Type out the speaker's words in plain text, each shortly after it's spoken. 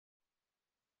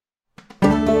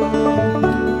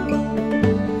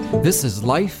This is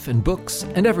Life and Books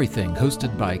and Everything,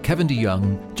 hosted by Kevin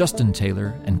DeYoung, Justin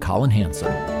Taylor, and Colin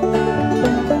Hanson.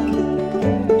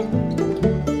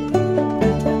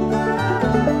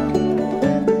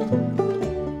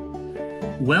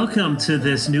 Welcome to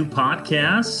this new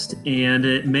podcast, and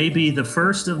it may be the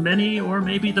first of many, or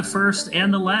maybe the first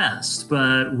and the last,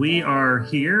 but we are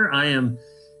here. I am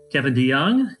Kevin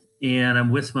DeYoung, and I'm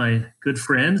with my good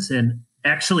friends, and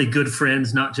actually good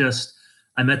friends, not just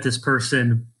I met this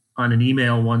person on an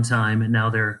email one time, and now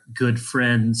they're good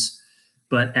friends,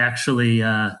 but actually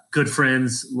good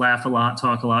friends, laugh a lot,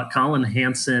 talk a lot. Colin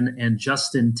Hanson and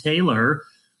Justin Taylor.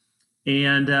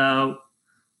 And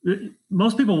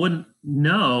most people wouldn't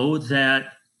know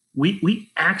that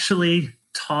we actually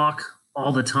talk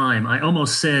all the time. I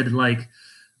almost said like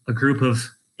a group of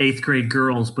 8th grade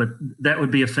girls, but that would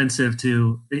be offensive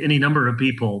to any number of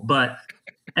people. But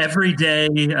every day,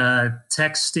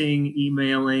 texting,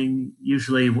 emailing,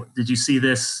 usually, did you see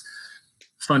this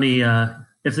funny,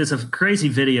 if it's a crazy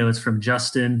video, it's from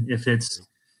Justin. If it's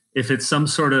some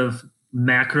sort of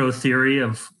macro theory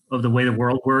of the way the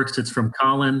world works, it's from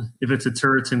Colin. If it's a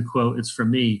Turretin quote, it's from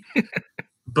me.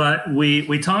 But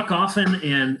we talk often,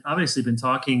 and obviously been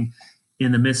talking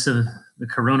in the midst of the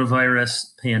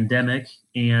coronavirus pandemic.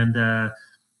 And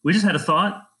we just had a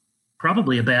thought,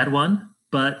 probably a bad one,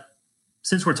 but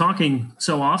since we're talking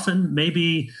so often,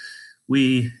 maybe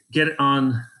we get it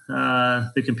on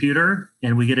the computer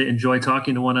and we get to enjoy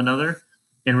talking to one another,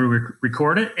 and we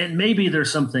record it. And maybe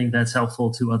there's something that's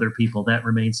helpful to other people. That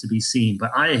remains to be seen.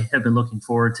 But I have been looking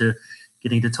forward to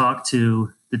getting to talk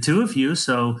to the two of you.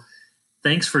 So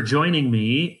thanks for joining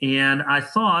me. And I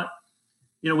thought,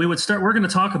 we would start. We're going to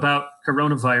talk about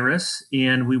coronavirus,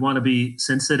 and we want to be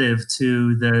sensitive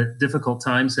to the difficult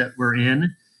times that we're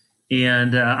in.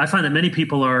 And I find that many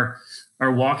people are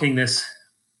walking this,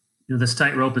 this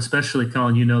tightrope, especially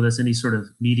Colin, there's any sort of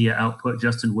media output.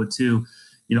 Justin would too.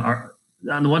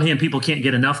 On the one hand, people can't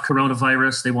get enough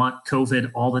coronavirus. They want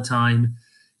COVID all the time.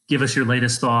 Give us your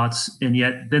latest thoughts. And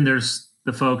yet then there's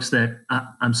the folks that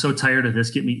I'm so tired of this.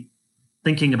 Get me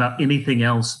thinking about anything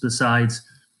else besides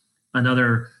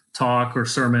another talk or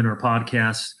sermon or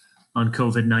podcast on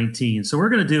COVID-19. So we're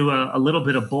going to do a little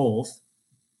bit of both.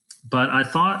 But I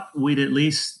thought we'd at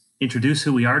least introduce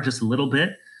who we are just a little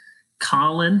bit.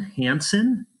 Colin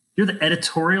Hanson, you're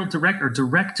the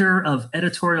director of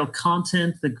editorial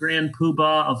content, the grand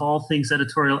poobah of all things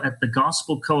editorial at the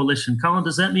Gospel Coalition. Colin,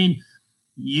 does that mean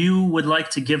you would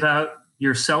like to give out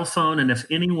your cell phone? And if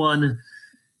anyone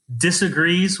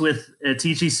disagrees with a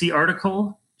TGC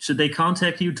article, should they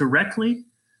contact you directly?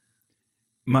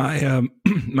 My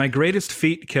greatest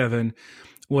feat, Kevin,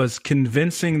 was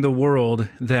convincing the world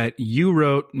that you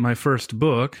wrote my first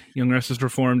book, Young Restless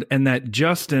Reformed, and that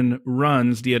Justin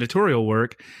runs the editorial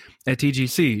work at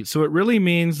TGC. So it really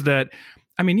means that,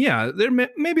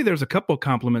 maybe there's a couple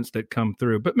compliments that come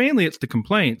through, but mainly it's the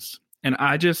complaints. And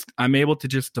I'm able to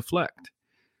just deflect.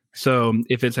 So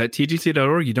if it's at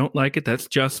tgc.org, you don't like it, that's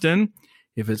Justin.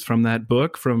 If it's from that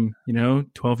book from,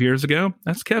 12 years ago,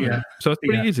 that's Kevin. Yeah. So it's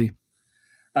pretty easy.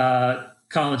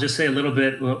 Colin, just say a little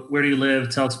bit, where do you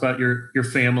live? Tell us about your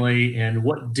family, and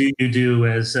what do you do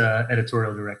as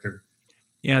editorial director?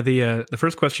 Yeah, the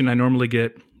first question I normally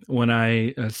get when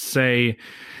I say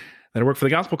that I work for the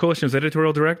Gospel Coalition as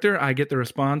editorial director, I get the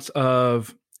response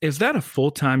of, is that a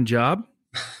full-time job?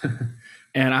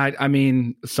 And I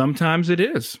mean, sometimes it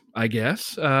is, I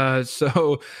guess.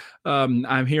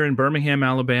 I'm here in Birmingham,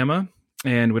 Alabama,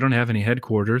 and we don't have any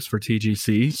headquarters for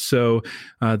TGC. So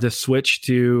this switch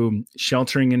to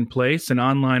sheltering in place and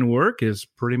online work is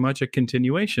pretty much a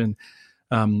continuation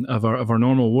of our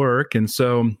normal work. And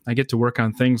so I get to work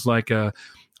on things like our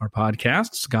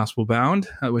podcasts, Gospel Bound,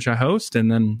 which I host, and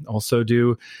then also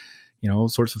do, all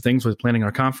sorts of things with planning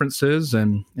our conferences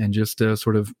and just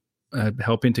sort of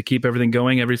helping to keep everything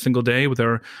going every single day with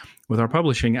our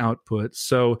publishing output.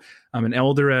 So I'm an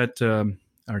elder at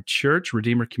our church,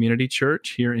 Redeemer Community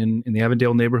Church, here in the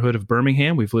Avondale neighborhood of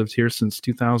Birmingham. We've lived here since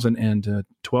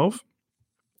 2012,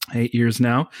 8 years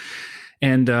now,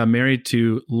 and married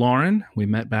to Lauren. We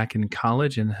met back in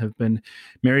college and have been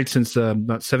married since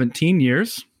about 17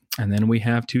 years. And then we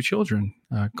have 2 children,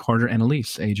 Carter and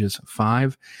Elise, ages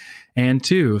 5 and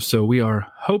 2. So we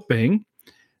are hoping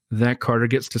that Carter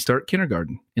gets to start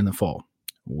kindergarten in the fall.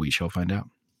 We shall find out.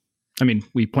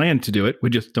 We plan to do it. We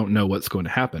just don't know what's going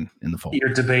to happen in the fall.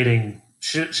 You're debating,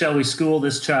 shall we school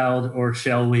this child, or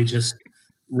shall we just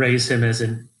raise him as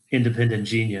an independent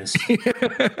genius?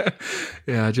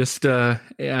 Yeah,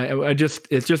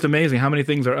 it's just amazing how many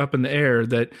things are up in the air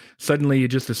that suddenly you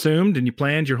just assumed and you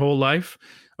planned your whole life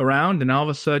around, and all of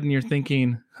a sudden you're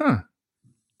thinking,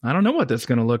 I don't know what that's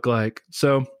going to look like.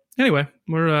 So anyway,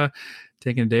 we're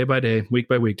taking it day by day, week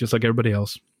by week, just like everybody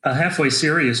else. A halfway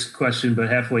serious question, but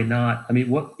halfway not. I mean,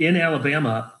 what in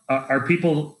Alabama are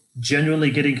people genuinely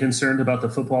getting concerned about the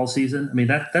football season? I mean,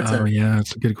 that's that's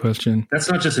a good question. That's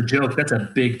not just a joke. That's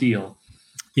a big deal.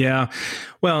 Yeah.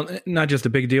 Well, not just a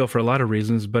big deal for a lot of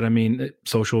reasons, but I mean,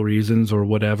 social reasons or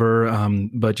whatever,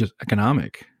 but just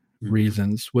economic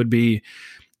reasons would be.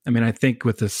 I mean, I think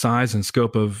with the size and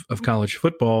scope of college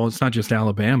football, it's not just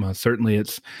Alabama. Certainly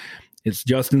it's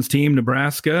Justin's team,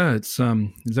 Nebraska. It's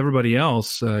everybody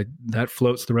else that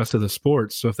floats the rest of the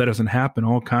sports. So if that doesn't happen,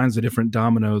 all kinds of different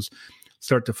dominoes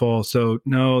start to fall. So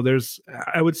no,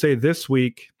 I would say this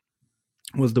week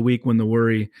was the week when the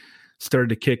worry started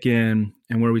to kick in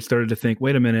and where we started to think,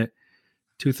 wait a minute,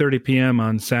 2:30 p.m.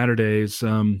 on Saturdays,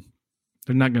 there's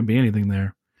not going to be anything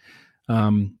there.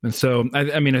 And so,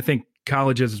 I mean, I think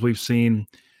colleges, as we've seen,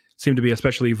 seem to be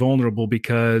especially vulnerable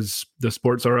because the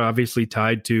sports are obviously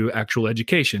tied to actual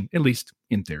education, at least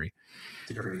in theory.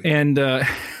 And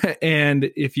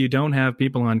if you don't have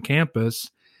people on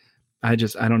campus, I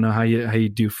don't know how you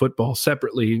do football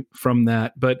separately from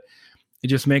that. But it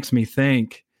just makes me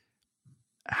think,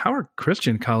 how are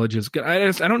Christian colleges?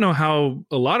 I don't know how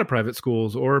a lot of private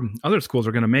schools or other schools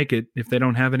are going to make it if they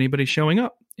don't have anybody showing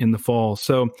up in the fall.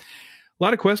 So a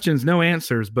lot of questions, no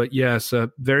answers, but yes,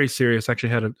 very serious. I actually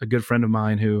had a good friend of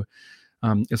mine who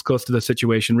is close to the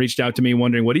situation, reached out to me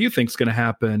wondering, what do you think is going to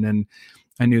happen? And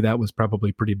I knew that was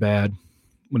probably pretty bad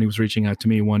when he was reaching out to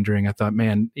me wondering. I thought,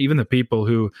 man, even the people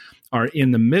who are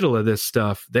in the middle of this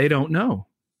stuff, they don't know.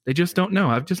 They just don't know.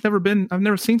 I've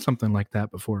never seen something like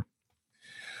that before.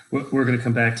 We're going to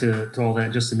come back to all that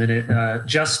in just a minute.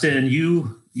 Justin,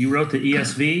 you wrote the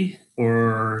ESV,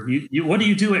 or you what do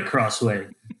you do at Crossway?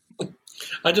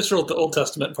 I just wrote the Old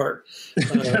Testament part. That's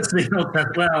the Old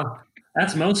Testament. Well,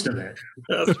 that's most of it.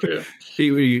 That's true.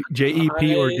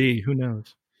 JEP or D, who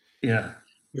knows? Yeah.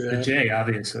 The J,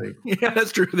 obviously. Yeah,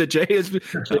 that's true. The J is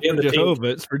for Jehovah.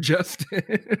 It's for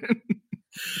Justin.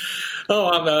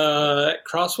 I'm at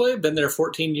Crossway. Been there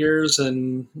 14 years,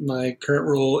 and my current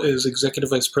role is Executive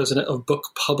Vice President of Book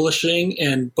Publishing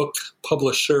and Book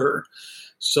Publisher.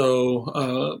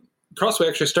 So Crossway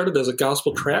actually started as a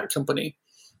gospel tract company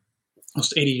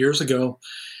almost 80 years ago,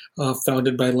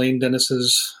 founded by Lane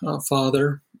Dennis's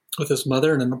father with his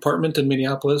mother in an apartment in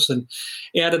Minneapolis, and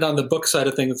added on the book side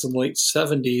of things in the late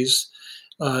 70s,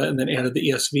 and then added the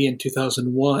ESV in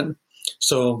 2001.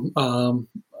 So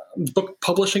the book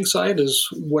publishing side is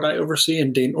what I oversee,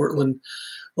 and Dane Ortland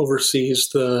oversees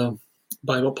the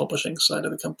Bible publishing side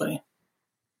of the company.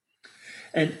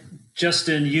 And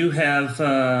Justin, you have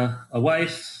a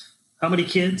wife. How many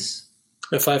kids?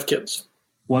 I have 5 kids.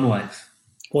 One wife.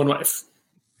 One wife.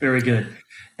 Very good.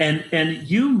 And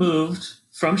you moved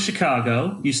from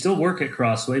Chicago. You still work at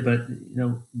Crossway, but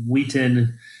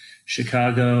Wheaton,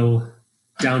 Chicago,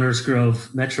 Downers Grove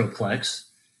Metroplex,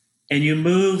 and you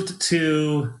moved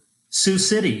to Sioux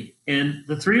City. And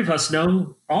the three of us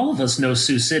all of us know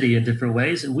Sioux City in different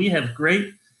ways, and we have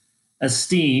great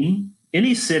esteem.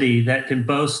 Any city that can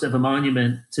boast of a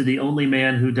monument to the only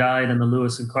man who died on the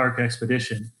Lewis and Clark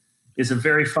expedition is a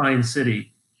very fine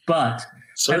city. But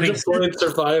Sergeant Floyd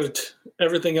survived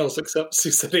everything else except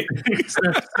Sioux City.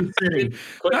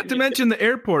 Not to mention the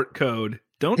airport code.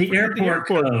 Don't the forget airport the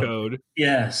airport code.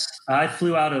 Yes, I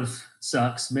flew out of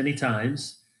Sucks many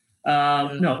times.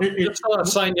 I saw a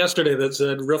sign yesterday that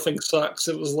said "roofing sucks."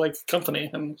 It was like company,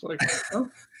 and I was like, oh.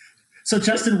 So,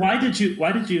 Justin, why did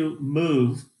you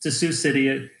move to Sioux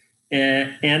City,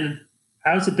 and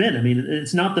how's it been? I mean,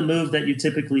 it's not the move that you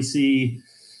typically see,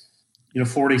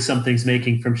 40-somethings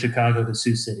making from Chicago to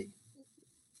Sioux City.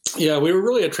 Yeah, we were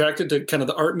really attracted to kind of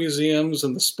the art museums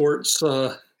and the sports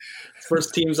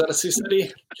first teams out of Sioux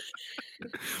City.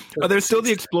 Are there still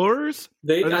the Explorers?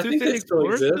 I think they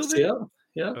still exist.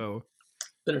 Yeah. Oh,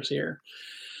 there's here.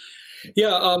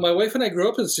 Yeah, my wife and I grew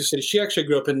up in Sioux City. She actually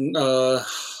grew up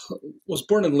was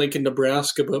born in Lincoln,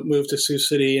 Nebraska, but moved to Sioux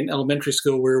City in elementary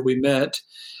school where we met.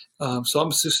 So I'm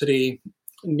a Sioux City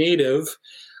native,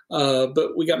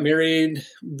 but we got married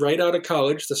right out of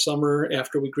college the summer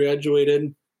after we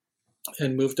graduated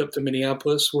and moved up to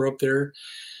Minneapolis. We're up there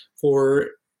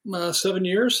for 7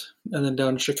 years, and then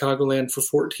down in Chicagoland for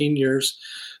 14 years.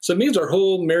 So it means our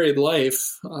whole married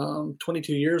life,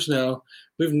 22 years now,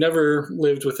 we've never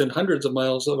lived within hundreds of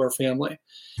miles of our family.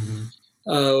 Mm-hmm.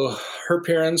 Her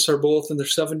parents are both in their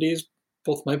 70s.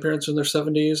 Both my parents are in their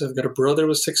 70s. I've got a brother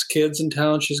with 6 kids in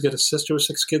town. She's got a sister with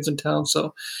 6 kids in town.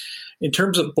 So in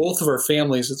terms of both of our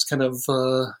families, it's kind of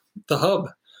the hub.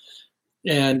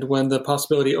 And when the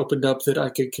possibility opened up that I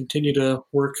could continue to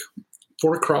work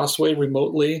Fort Crossway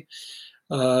remotely.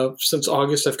 Since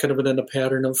August, I've kind of been in a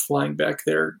pattern of flying back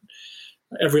there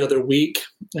every other week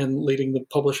and leading the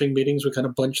publishing meetings. We kind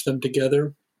of bunch them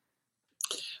together.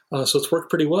 So it's worked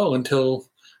pretty well until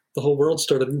the whole world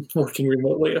started working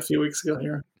remotely a few weeks ago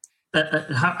here.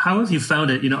 How have you found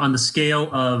it, on the scale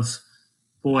of,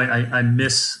 boy, I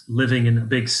miss living in a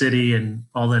big city and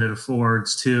all that it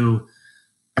affords, to,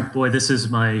 boy, this is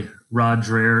my Rod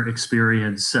Dreher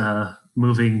experience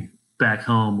moving back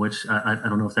home, which I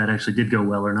don't know if that actually did go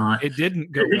well or not. It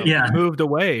didn't go well. Yeah. He moved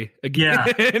away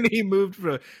again. Yeah. And he moved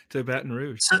to Baton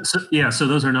Rouge. So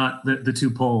those are not the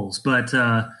two poles. But,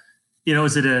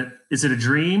 is it a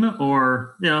dream,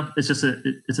 or, it's just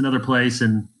it's another place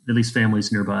and at least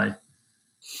families nearby?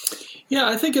 Yeah,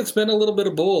 I think it's been a little bit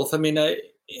of both. I mean,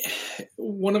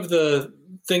 one of the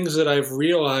things that I've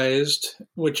realized,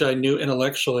 which I knew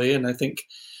intellectually, and I think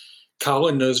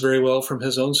Colin knows very well from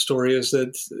his own story, is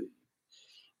that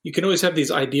you can always have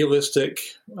these idealistic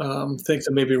things,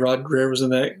 and maybe Rod Dreher was in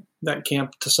that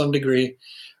camp to some degree,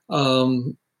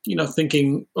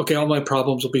 thinking, okay, all my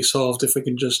problems will be solved if we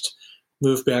can just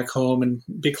move back home and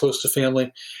be close to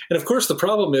family. And of course, the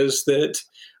problem is that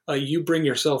you bring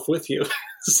yourself with you.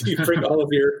 So you bring all of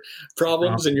your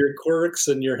problems and your quirks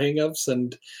and your hangups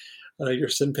and your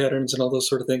sin patterns and all those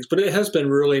sort of things. But it has been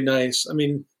really nice. I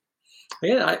mean,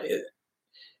 again,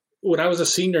 when I was a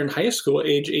senior in high school,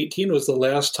 age 18 was the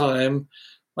last time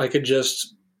I could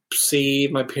just see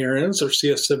my parents or see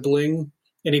a sibling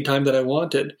anytime that I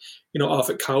wanted. Off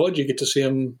at college, you get to see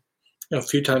them a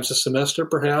few times a semester,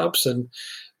 perhaps. And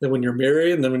then when you're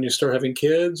married, and then when you start having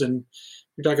kids, and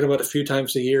you're talking about a few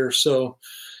times a year. So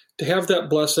to have that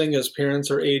blessing as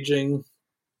parents are aging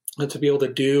and to be able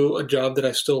to do a job that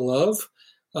I still love,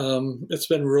 it's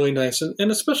been really nice,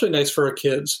 and especially nice for our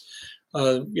kids,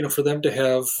 for them to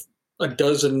have a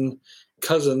dozen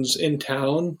cousins in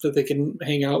town that they can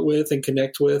hang out with and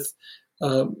connect with.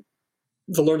 The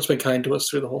Lord's been kind to us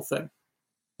through the whole thing.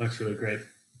 That's really great.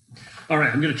 All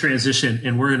right, I'm going to transition,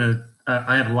 and we're going to,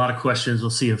 I have a lot of questions. We'll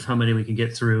see how many we can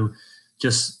get through.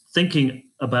 Just thinking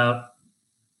about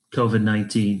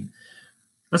COVID-19.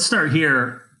 Let's start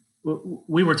here.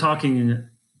 We were talking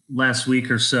last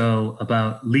week or so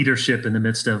about leadership in the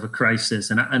midst of a crisis.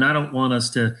 And I don't want us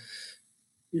to,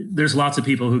 there's lots of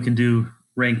people who can do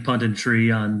rank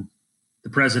punditry on the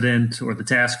president or the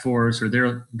task force or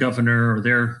their governor or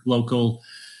their local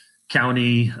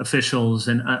county officials.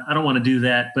 And I don't want to do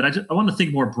that, but I want to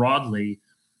think more broadly.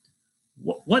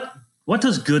 What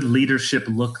does good leadership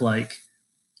look like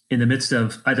in the midst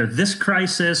of either this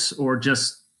crisis or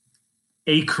just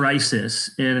a crisis?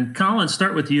 And Colin,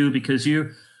 start with you, because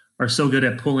you are so good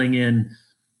at pulling in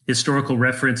historical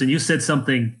reference. And you said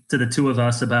something to the two of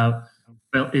us about,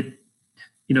 the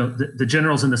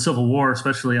generals in the Civil War,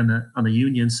 especially on the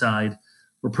Union side,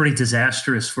 were pretty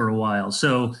disastrous for a while.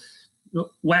 So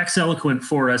wax eloquent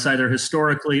for us, either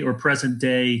historically or present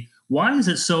day. Why is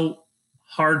it so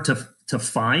hard to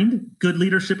find good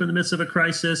leadership in the midst of a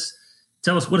crisis?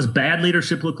 Tell us, what does bad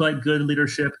leadership look like, good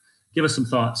leadership? Give us some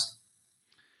thoughts.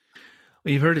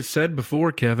 Well, you've heard it said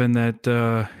before, Kevin,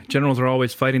 that generals are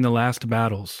always fighting the last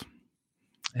battles.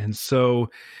 And so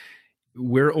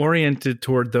we're oriented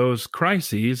toward those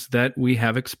crises that we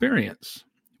have experience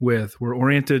with. We're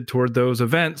oriented toward those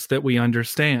events that we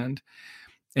understand.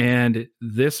 And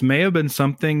this may have been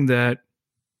something that,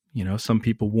 some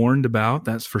people warned about,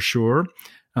 that's for sure.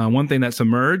 One thing that's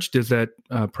emerged is that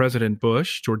President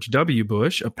Bush, George W.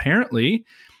 Bush, apparently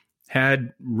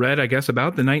had read, I guess,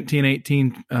 about the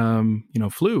 1918,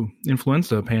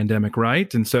 influenza pandemic,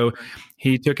 right? And so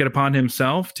he took it upon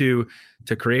himself to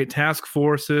create task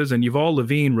forces. And Yuval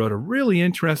Levine wrote a really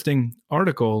interesting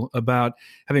article about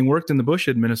having worked in the Bush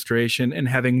administration and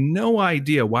having no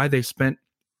idea why they spent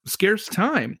scarce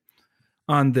time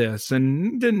on this,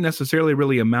 and didn't necessarily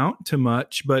really amount to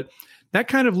much, but that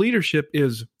kind of leadership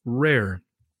is rare.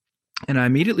 And I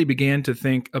immediately began to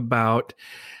think about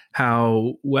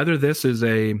how, whether this is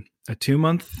a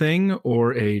 2-month thing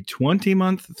or a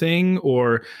 20-month thing,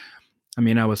 or,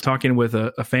 I was talking with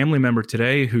a family member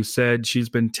today who said she's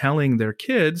been telling their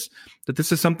kids that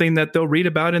this is something that they'll read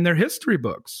about in their history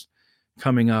books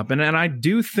coming up. And I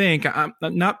do think,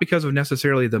 not because of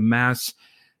necessarily the mass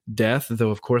death,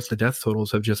 though of course the death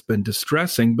totals have just been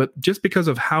distressing, but just because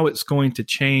of how it's going to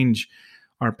change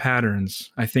our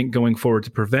patterns, I think, going forward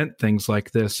to prevent things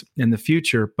like this in the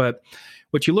future. But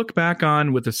what you look back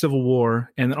on with the Civil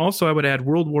War, and also I would add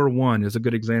World War I is a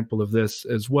good example of this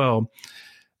as well,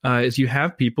 is you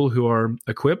have people who are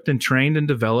equipped and trained and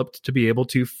developed to be able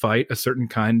to fight a certain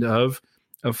kind of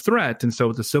threat. And so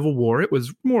with the Civil War, it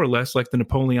was more or less like the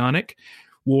Napoleonic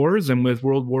wars. And with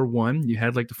World War I, you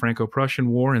had like the Franco-Prussian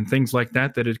War and things like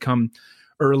that had come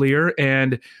earlier.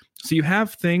 And so you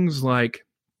have things like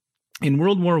in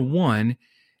World War I,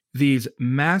 these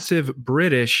massive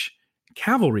British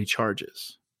cavalry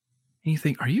charges. And you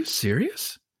think, are you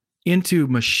serious? Into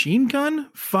machine gun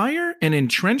fire and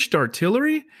entrenched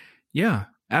artillery? Yeah,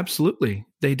 absolutely.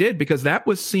 They did, because that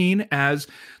was seen as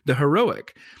the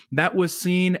heroic. That was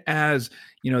seen as,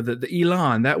 the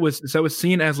elan. That was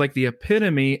seen as like the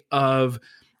epitome of,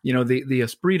 the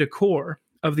esprit de corps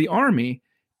of the army.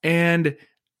 And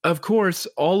of course,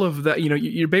 all of that,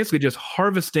 you're basically just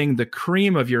harvesting the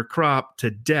cream of your crop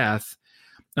to death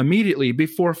immediately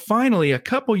before finally a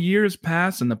couple years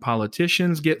pass and the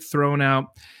politicians get thrown out,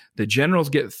 the generals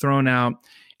get thrown out,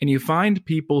 and you find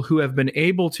people who have been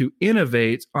able to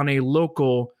innovate on a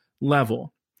local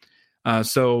level.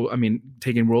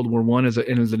 Taking World War I as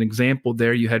an example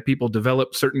there, you had people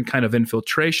develop certain kind of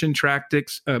infiltration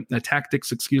tactics.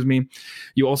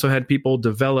 You also had people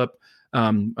develop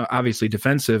obviously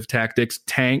defensive tactics,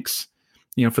 tanks,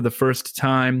 for the first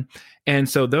time. And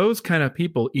so those kind of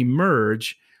people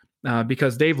emerge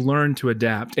because they've learned to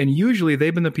adapt. And usually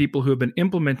they've been the people who have been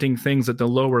implementing things at the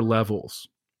lower levels.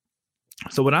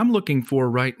 So what I'm looking for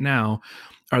right now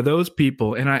are those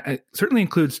people, and it certainly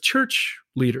includes church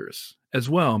leaders as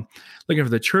well, looking for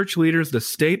the church leaders, the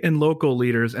state and local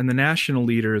leaders, and the national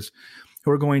leaders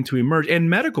who are going to emerge, and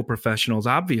medical professionals,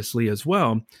 obviously, as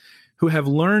well, who have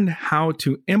learned how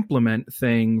to implement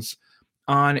things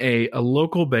on a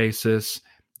local basis.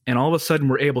 And all of a sudden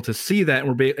we're able to see that,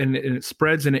 and it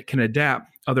spreads and it can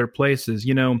adapt other places.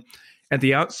 At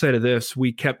the outset of this,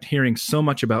 we kept hearing so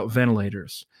much about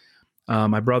ventilators.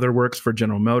 My brother works for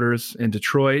General Motors in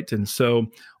Detroit. And so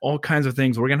all kinds of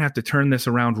things, we're going to have to turn this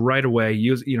around right away,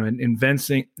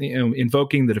 invoking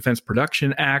the Defense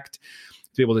Production Act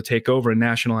to be able to take over and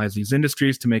nationalize these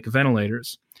industries to make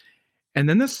ventilators. And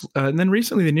then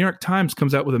recently the New York Times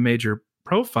comes out with a major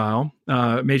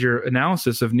major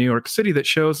analysis of New York City that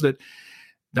shows that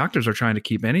doctors are trying to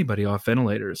keep anybody off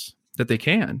ventilators that they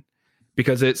can,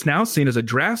 because it's now seen as a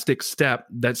drastic step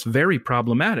that's very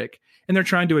problematic. And they're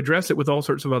trying to address it with all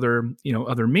sorts of other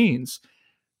means.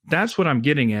 That's what I'm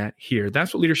getting at here.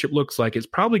 That's what leadership looks like. It's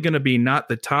probably going to be not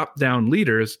the top-down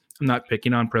leaders. I'm not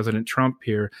picking on President Trump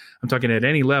here. I'm talking at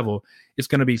any level. It's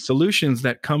going to be solutions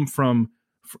that come from,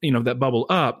 that bubble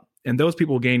up, and those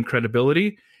people will gain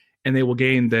credibility, and they will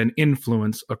gain then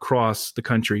influence across the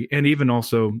country and even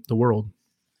also the world.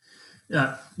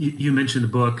 You mentioned the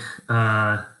book,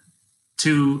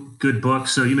 two good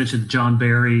books. So you mentioned John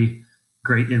Barry,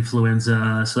 Great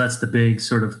Influenza. So that's the big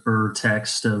sort of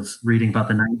text of reading about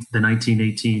the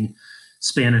 1918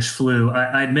 Spanish flu.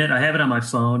 I admit I have it on my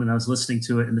phone, and I was listening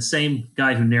to it, and the same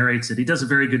guy who narrates it, he does a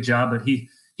very good job, but he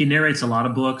narrates a lot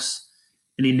of books,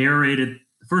 and he narrated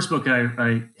the first book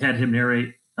I had him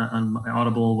narrate on my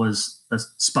Audible was a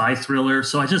spy thriller.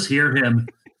 So I just hear him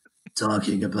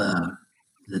talking about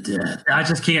the dead. I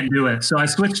just can't do it. So I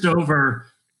switched over.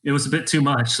 It was a bit too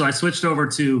much. So I switched over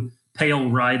to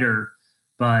Pale Rider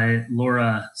by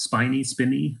Laura Spinney.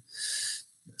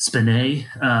 It's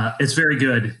very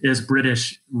good. It's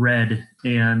British read,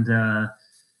 and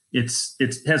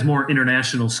it has more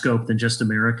international scope than just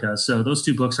America. So those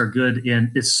two books are good, and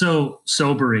it's so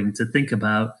sobering to think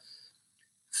about.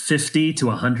 50 to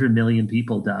 100 million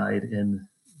people died in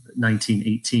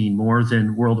 1918, more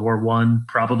than World War I,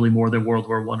 probably more than World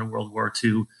War I and World War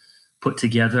II put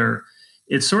together.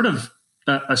 It's sort of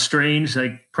a strange,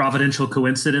 providential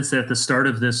coincidence that at the start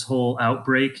of this whole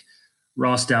outbreak,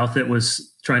 Ross Douthat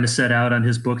was trying to set out on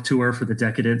his book tour for the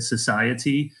Decadent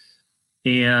Society.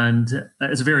 And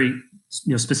it's a very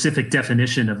specific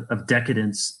definition of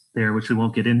decadence there, which we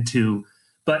won't get into.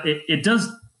 But it does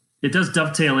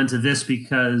dovetail into this,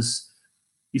 because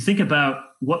you think about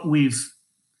what we've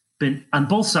been on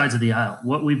both sides of the aisle,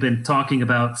 what we've been talking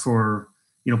about for,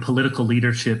 political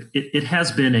leadership. It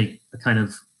has been a kind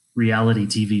of reality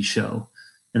TV show,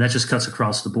 and that just cuts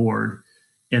across the board.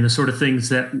 And the sort of things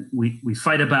that we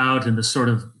fight about, and the sort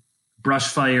of brush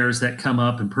fires that come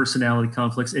up, and personality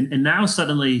conflicts. And now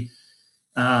suddenly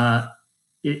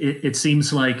it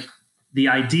seems like the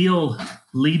ideal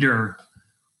leader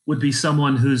would be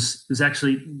someone who's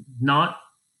actually not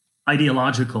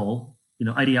ideological.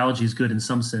 Ideology is good in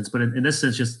some sense, but in this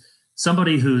sense, just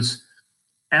somebody who's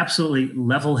absolutely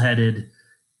level-headed,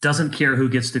 doesn't care who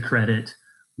gets the credit,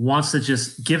 wants to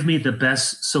just give me the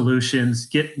best solutions,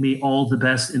 get me all the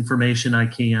best information I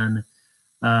can.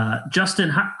 Justin,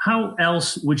 how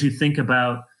else would you think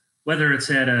about, whether it's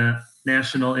at a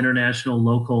national, international,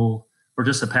 local, or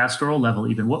just a pastoral level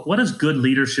even, what does good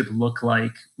leadership look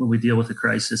like when we deal with a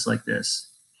crisis like this?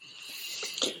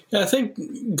 Yeah, I think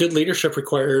good leadership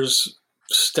requires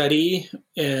steady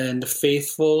and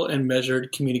faithful and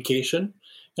measured communication.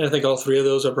 And I think all three of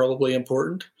those are probably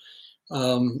important.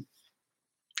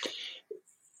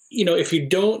 If you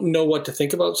don't know what to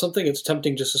think about something, it's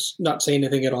tempting just to not say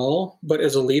anything at all. But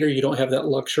as a leader, you don't have that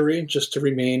luxury just to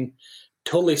remain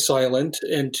totally silent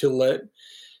and to let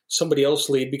somebody else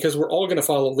lead, because we're all going to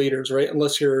follow leaders, right?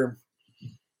 Unless you're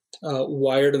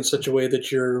wired in such a way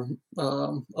that you're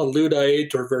a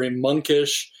Luddite or very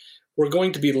monkish, we're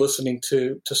going to be listening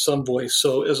to some voice.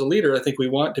 So as a leader, I think we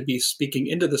want to be speaking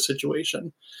into the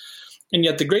situation. And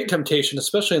yet the great temptation,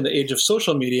 especially in the age of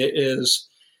social media, is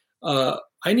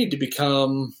I need to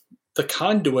become the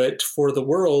conduit for the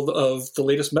world of the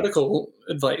latest medical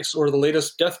advice or the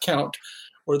latest death count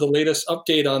or the latest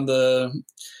update on the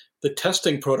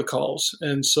testing protocols.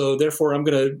 And so therefore I'm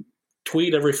going to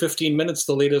tweet every 15 minutes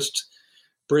the latest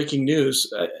breaking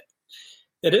news.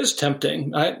 It is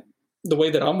tempting. The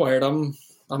way that I'm wired, I'm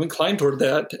inclined toward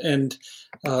that. And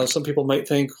some people might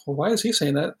think, well, why is he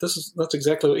saying that? That's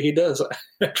exactly what he does.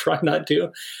 I try not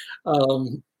to.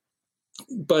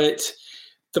 But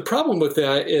the problem with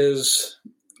that is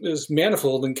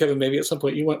manifold. And Kevin, maybe at some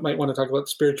point you might want to talk about the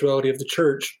spirituality of the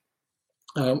church.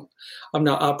 I'm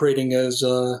not operating as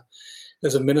a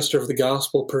minister of the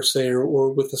gospel per se,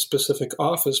 or with a specific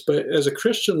office, but as a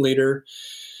Christian leader,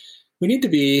 we need to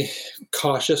be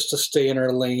cautious to stay in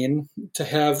our lane, to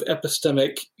have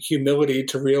epistemic humility,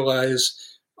 to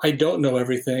realize I don't know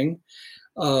everything.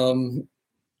 The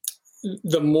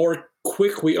more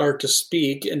quick we are to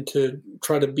speak and to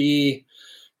try to be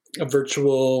a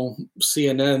virtual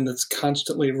CNN that's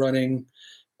constantly running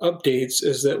updates,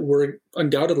 is that we're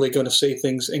undoubtedly going to say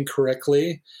things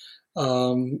incorrectly.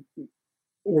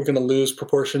 We're going to lose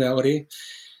proportionality.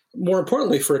 More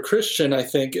importantly for a Christian, I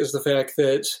think, is the fact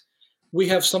that we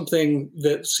have something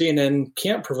that CNN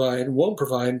can't provide, won't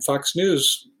provide, Fox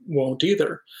News won't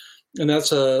either. And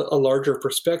that's a larger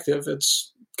perspective.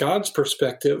 It's God's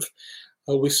perspective.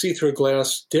 We see through a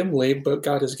glass dimly, but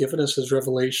God has given us his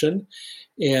revelation.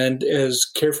 And as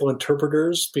careful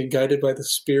interpreters, being guided by the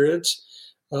Spirit,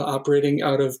 operating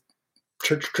out of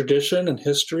church tradition and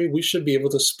history, we should be able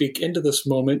to speak into this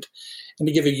moment and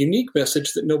to give a unique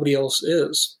message that nobody else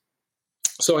is.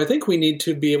 So I think we need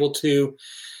to be able to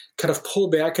kind of pull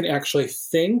back and actually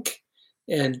think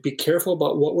and be careful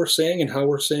about what we're saying and how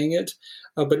we're saying it,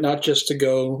 but not just to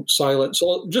go silent.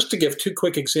 So just to give two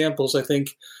quick examples, I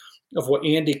think, of what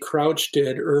Andy Crouch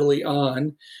did early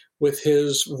on with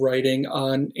his writing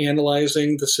on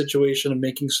analyzing the situation and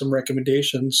making some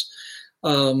recommendations.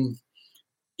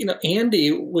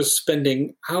 Andy was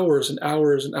spending hours and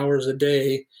hours and hours a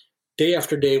day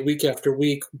after day, week after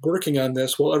week, working on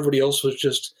this while everybody else was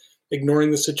just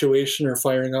ignoring the situation or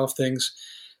firing off things.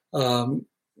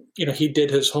 He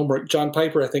did his homework. John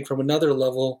Piper, I think, from another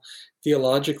level,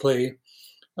 theologically,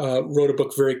 wrote a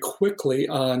book very quickly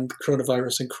on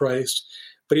coronavirus and Christ,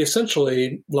 but he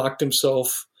essentially locked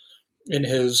himself in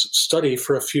his study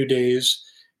for a few days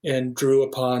and drew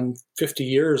upon 50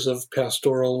 years of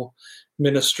pastoral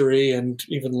ministry and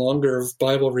even longer of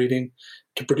Bible reading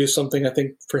to produce something, I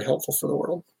think, very helpful for the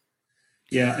world.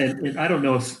 Yeah, and I don't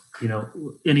know if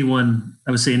anyone,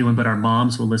 I would say anyone but our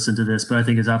moms will listen to this, but I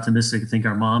think it's optimistic to think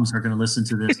our moms are going to listen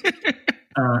to this.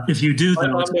 If you do, my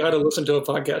mom knew how to listen to a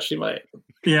podcast. She might.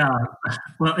 Yeah,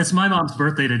 well, it's my mom's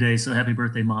birthday today, so happy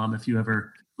birthday, Mom! If you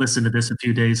ever listen to this a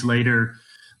few days later.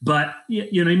 But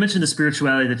you mentioned the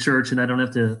spirituality of the church, and I don't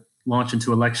have to launch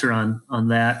into a lecture on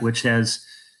that, which has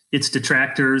its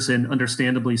detractors, and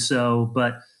understandably so.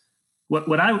 But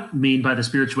what I mean by the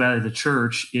spirituality of the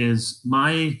church is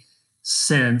my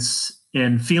sense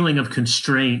and feeling of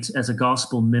constraint as a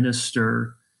gospel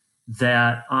minister,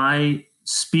 that I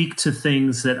speak to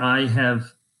things that I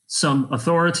have some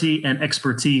authority and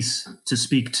expertise to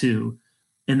speak to,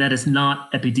 and that is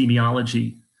not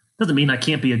epidemiology. Doesn't mean I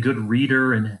can't be a good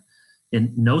reader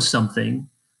and know something.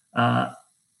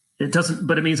 It doesn't,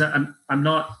 but it means I'm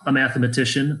not a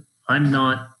mathematician. I'm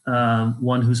not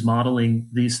one who's modeling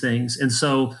these things, and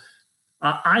so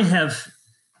I have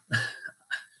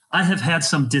had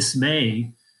some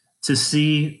dismay to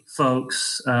see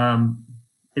folks,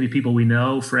 maybe people we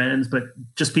know, friends, but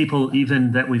just people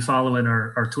even that we follow in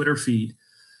our Twitter feed.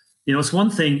 It's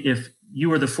one thing if you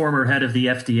were the former head of the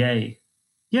FDA.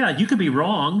 Yeah, you could be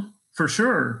wrong for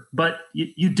sure, but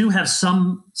you do have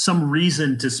some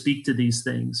reason to speak to these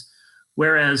things.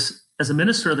 Whereas as a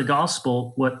minister of the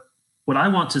gospel, what I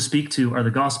want to speak to are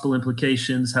the gospel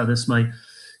implications, how this might,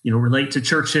 relate to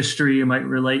church history, it might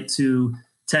relate to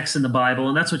texts in the Bible.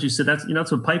 And that's what you said.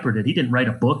 That's what Piper did. He didn't write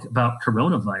a book about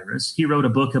coronavirus. He wrote a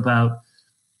book about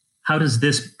how does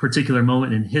this particular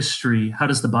moment in history, how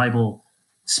does the Bible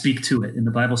speak to it? And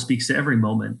the Bible speaks to every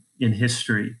moment in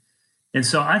history. And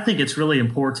so I think it's really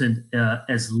important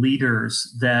as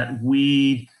leaders that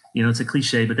we, it's a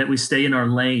cliche, but that we stay in our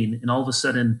lane, and all of a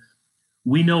sudden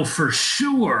we know for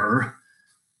sure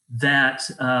that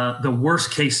the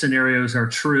worst case scenarios are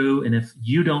true. And if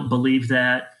you don't believe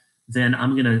that, then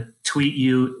I'm going to tweet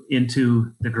you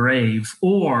into the grave.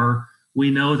 Or we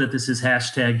know that this is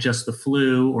hashtag just the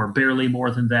flu, or barely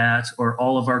more than that, or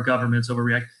all of our governments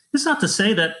overreact. It's not to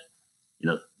say that,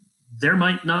 there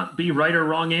might not be right or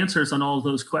wrong answers on all of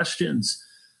those questions.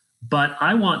 But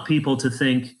I want people to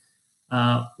think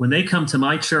when they come to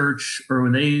my church, or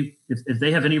when if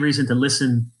they have any reason to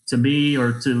listen to me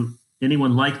or to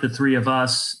anyone like the three of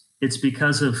us, it's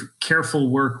because of careful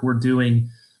work we're doing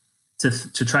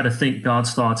to try to think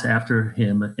God's thoughts after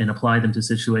him and apply them to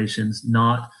situations,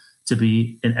 not to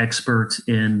be an expert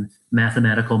in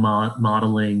mathematical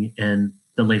modeling and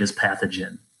the latest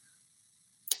pathogen.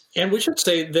 And we should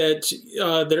say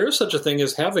that there is such a thing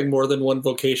as having more than one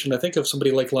vocation. I think of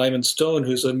somebody like Lyman Stone,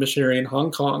 who's a missionary in Hong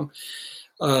Kong,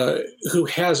 who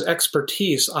has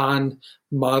expertise on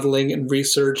modeling and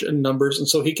research and numbers, and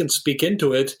so he can speak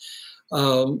into it.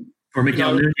 Or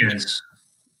Miguel Nunez.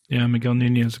 Yeah, Miguel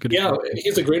Nunez. Good example.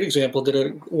 He's a great example. Did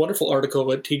a wonderful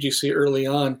article at TGC early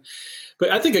on.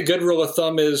 But I think a good rule of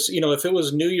thumb is, if it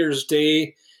was New Year's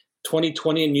Day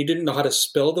 2020 and you didn't know how to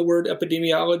spell the word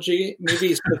epidemiology,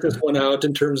 maybe split this one out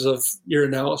in terms of your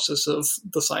analysis of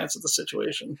the science of the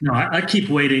situation. No, I keep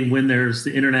waiting when there's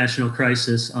the international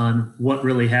crisis on what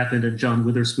really happened in John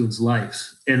Witherspoon's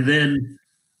life. And then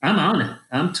I'm on it.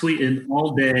 I'm tweeting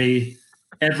all day,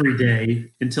 every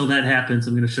day. Until that happens,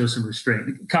 I'm going to show some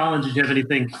restraint. Colin, did you have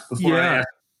anything before I ask?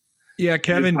 Yeah,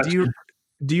 Kevin,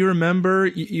 do you remember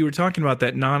you were talking about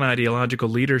that non-ideological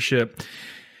leadership?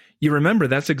 You remember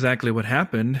that's exactly what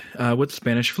happened with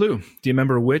Spanish flu. Do you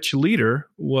remember which leader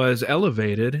was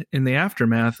elevated in the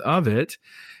aftermath of it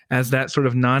as that sort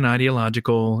of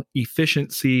non-ideological,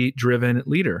 efficiency-driven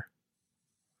leader?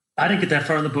 I didn't get that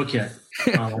far in the book yet.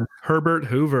 Herbert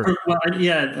Hoover. Well,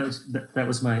 yeah, that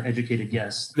was my educated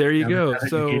guess. There you go.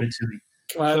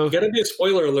 Gotta be a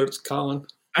spoiler alerts, Colin.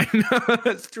 I know,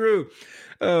 that's true.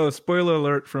 Oh, spoiler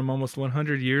alert from almost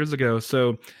 100 years ago.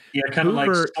 So, yeah, kind of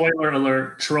like spoiler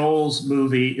alert. Trolls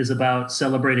movie is about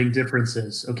celebrating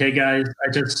differences. Okay, guys,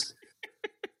 I just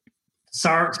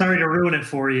sorry to ruin it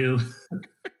for you.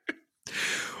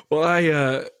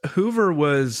 Well, Hoover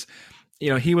was,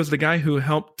 he was the guy who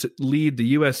helped lead the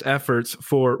U.S. efforts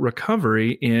for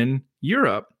recovery in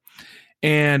Europe,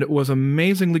 and was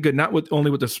amazingly good. Not only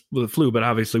with the flu, but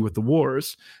obviously with the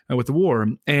war.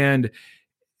 And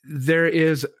there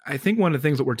is, I think one of the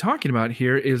things that we're talking about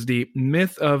here is the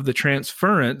myth of the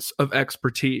transference of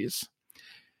expertise.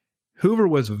 Hoover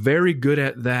was very good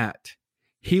at that.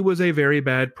 He was a very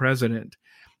bad president.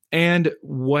 And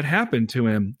what happened to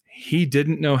him? He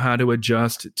didn't know how to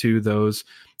adjust to those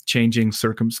changing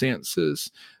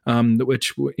circumstances,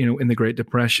 which, in the Great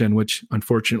Depression, which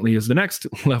unfortunately is the next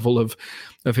level of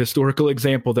historical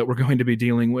example that we're going to be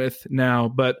dealing with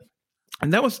now.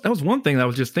 And that was one thing that I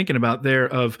was just thinking about there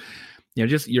of,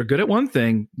 just you're good at one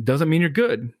thing doesn't mean you're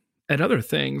good at other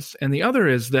things. And the other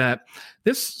is that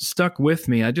this stuck with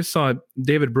me. I just saw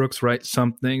David Brooks write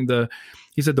something.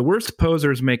 He said the worst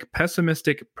posers make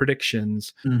pessimistic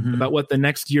predictions about what the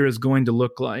next year is going to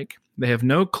look like. They have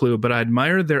no clue, but I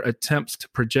admire their attempts to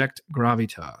project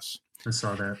gravitas. I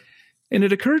saw that. And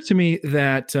it occurred to me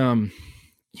that,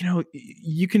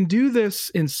 you can do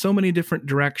this in so many different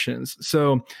directions.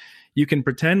 So you can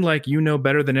pretend like you know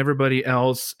better than everybody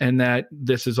else and that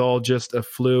this is all just a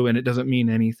flu and it doesn't mean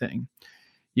anything.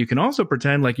 You can also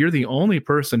pretend like you're the only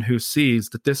person who sees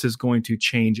that this is going to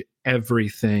change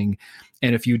everything.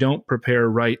 And if you don't prepare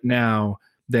right now,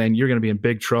 then you're going to be in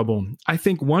big trouble. I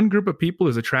think one group of people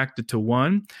is attracted to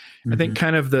one. I think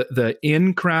kind of the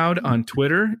in crowd on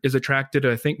Twitter is attracted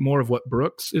to, I think, more of what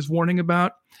Brooks is warning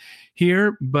about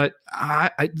here. But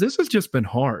this has just been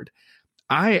hard.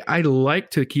 I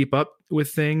like to keep up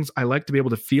with things. I like to be able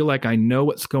to feel like I know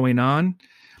what's going on.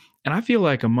 And I feel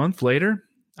like a month later,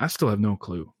 I still have no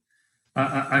clue.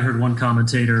 I heard one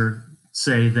commentator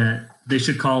say that they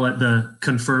should call it the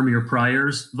confirm your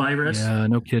priors virus. Yeah,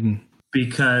 no kidding.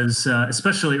 Because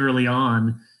especially early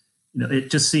on,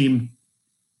 it just seemed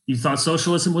you thought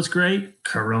socialism was great.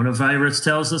 Coronavirus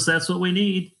tells us that's what we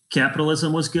need.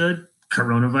 Capitalism was good.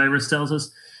 Coronavirus tells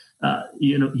us,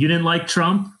 you didn't like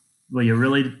Trump. Well, you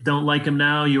really don't like him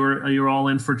now. You're all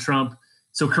in for Trump.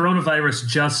 So coronavirus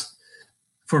just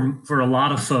for a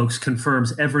lot of folks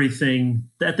confirms everything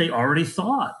that they already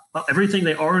thought. everything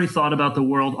they already thought about the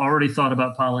world, already thought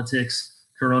about politics.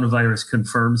 Coronavirus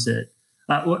confirms it.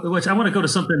 Which I want to go to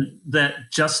something that,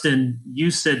 Justin,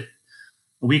 you said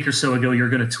a week or so ago you're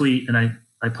going to tweet, and I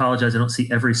apologize, I don't see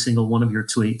every single one of your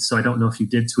tweets, so I don't know if you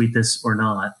did tweet this or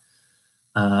not.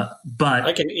 But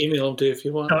I can email them to you if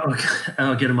you want. Okay.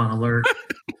 I'll get them on alert.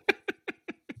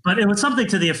 But it was something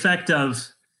to the effect of,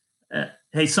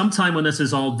 hey, sometime when this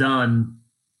is all done,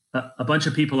 a bunch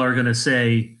of people are going to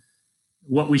say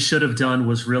what we should have done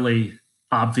was really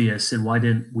obvious, and why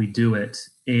didn't we do it?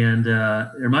 And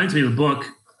it reminds me of a book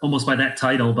almost by that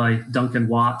title by Duncan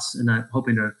Watts, and I'm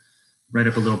hoping to write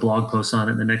up a little blog post on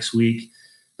it in the next week.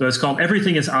 But it's called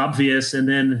Everything is Obvious, and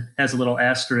then has a little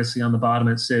asterisk on the bottom.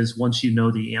 It says, once you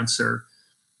know the answer.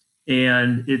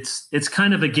 And it's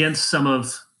kind of against some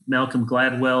of Malcolm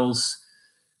Gladwell's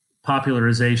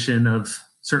popularization of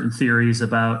certain theories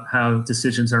about how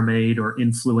decisions are made, or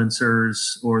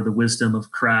influencers, or the wisdom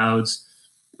of crowds.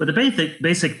 But the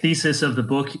basic thesis of the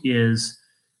book is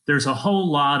there's a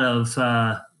whole lot of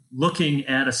looking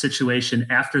at a situation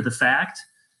after the fact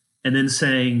and then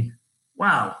saying,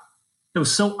 wow, it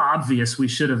was so obvious we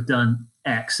should have done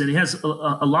X. And he has a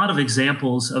lot of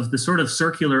examples of the sort of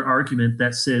circular argument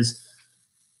that says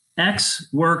X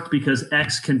worked because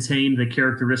X contained the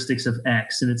characteristics of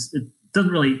X. And it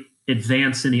doesn't really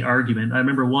advance any argument. I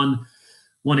remember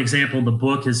one example in the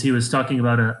book is he was talking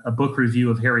about a book review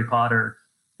of Harry Potter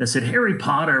that said Harry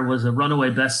Potter was a runaway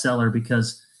bestseller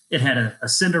because it had a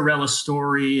Cinderella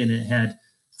story, and it had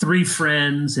 3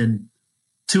 friends, and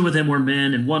 2 of them were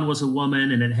men and 1 was a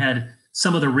woman, and it had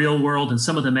some of the real world and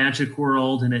some of the magic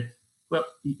world. And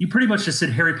you pretty much just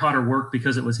said Harry Potter worked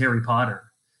because it was Harry Potter.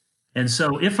 And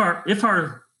so if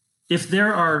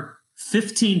there are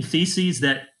 15 theses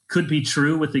that could be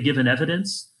true with the given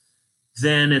evidence,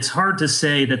 then it's hard to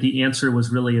say that the answer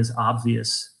was really as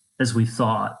obvious as we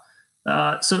thought.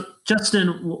 So Justin,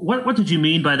 what did you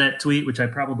mean by that tweet, which I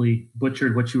probably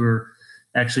butchered what you were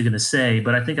actually going to say,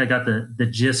 but I think I got the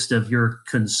gist of your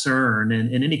concern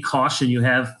and any caution you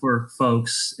have for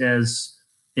folks, as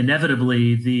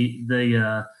inevitably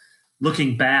the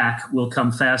looking back will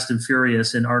come fast and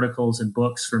furious in articles and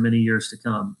books for many years to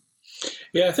come.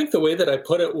 Yeah, I think the way that I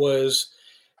put it was,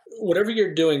 whatever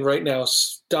you're doing right now,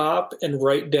 stop and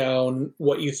write down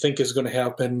what you think is going to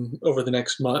happen over the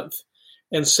next month,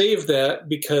 and save that,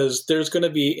 because there's going to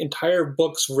be entire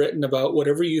books written about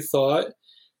whatever you thought.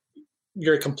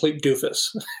 You're a complete doofus.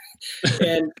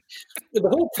 And the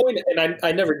whole point, and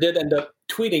I never did end up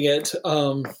tweeting it.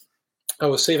 I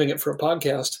was saving it for a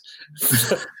podcast.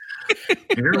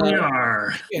 Here we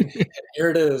are. Here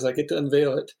it is. I get to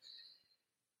unveil it.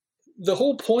 The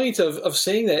whole point of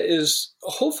saying that is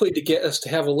hopefully to get us to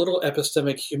have a little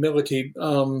epistemic humility.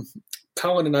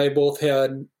 Colin and I both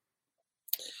had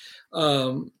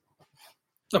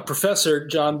a professor,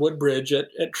 John Woodbridge at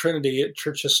Trinity, a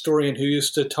church historian, who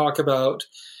used to talk about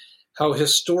how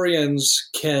historians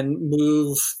can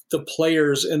move the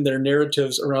players in their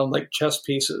narratives around like chess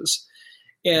pieces.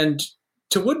 And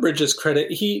to Woodbridge's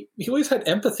credit, he always had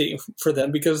empathy for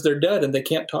them because they're dead and they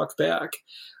can't talk back.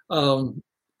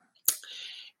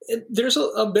 There's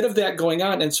a bit of that going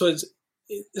on. And so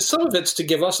some of it's to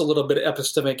give us a little bit of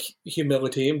epistemic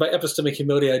humility. And by epistemic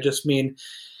humility, I just mean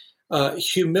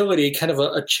humility, kind of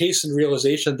a chastened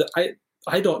realization that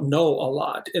I don't know a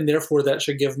lot, and therefore that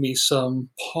should give me some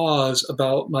pause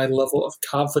about my level of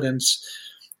confidence,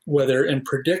 whether in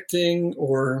predicting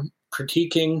or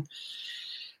critiquing,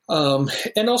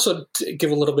 and also to give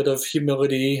a little bit of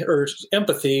humility or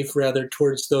empathy, rather,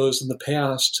 towards those in the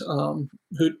past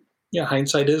who,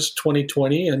 hindsight is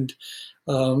 2020, and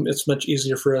it's much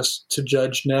easier for us to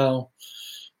judge now.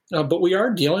 But we are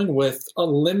dealing with a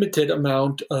limited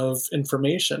amount of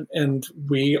information, and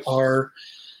we are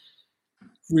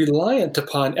reliant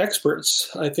upon experts.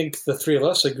 I think the 3 of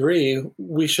us agree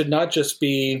we should not just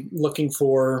be looking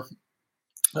for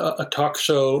a talk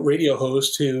show radio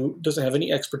host who doesn't have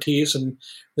any expertise and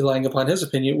relying upon his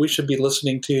opinion. We should be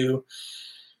listening to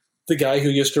the guy who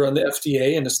used to run the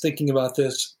FDA and is thinking about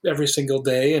this every single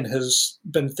day and has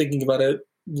been thinking about it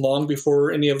long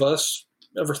before any of us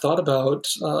ever thought about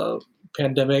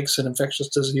pandemics and infectious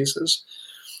diseases.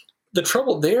 The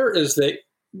trouble there is that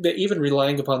even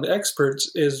relying upon the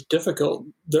experts is difficult.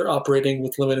 They're operating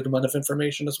with limited amount of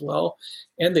information as well,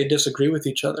 and they disagree with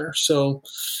each other. So,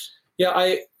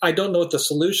 I don't know what the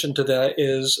solution to that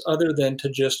is, other than to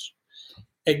just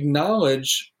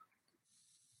acknowledge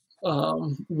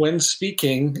when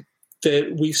speaking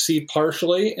that we see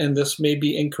partially, and this may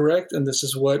be incorrect, and this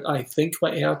is what I think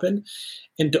might happen,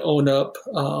 and to own up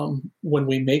when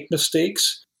we make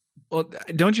mistakes. Well,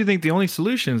 don't you think the only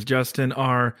solutions, Justin,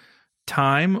 are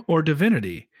time or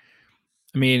divinity?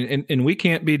 I mean, and we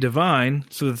can't be divine,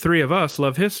 so the three of us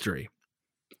love history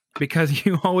because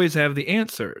you always have the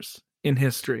answers in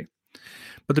history.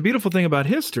 But the beautiful thing about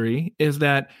history is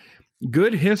that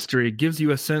good history gives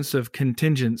you a sense of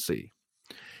contingency.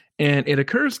 And it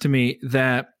occurs to me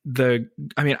that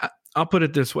I'll put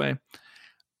it this way.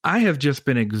 I have just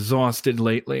been exhausted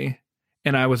lately.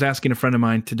 And I was asking a friend of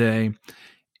mine today,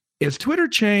 is Twitter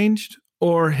changed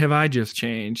or have I just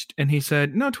changed? And he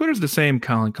said, no, Twitter's the same,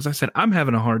 Colin. Because I said, I'm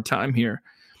having a hard time here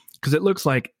because it looks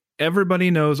like everybody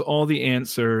knows all the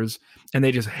answers and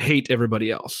they just hate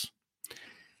everybody else.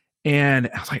 And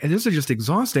I was like, this is just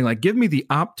exhausting. Like, give me the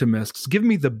optimists, give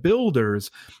me the builders.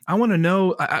 I want to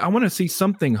know, I want to see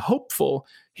something hopeful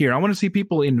here. I want to see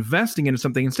people investing into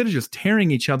something instead of just tearing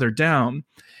each other down.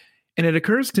 And it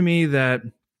occurs to me that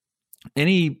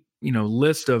any,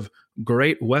 list of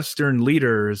great Western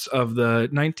leaders of the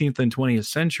 19th and 20th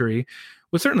century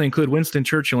would certainly include Winston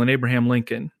Churchill and Abraham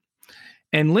Lincoln.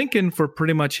 And Lincoln, for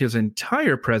pretty much his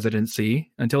entire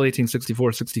presidency until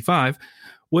 1864-65,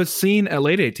 was seen at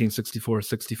late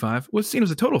 1864-65, was seen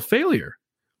as a total failure,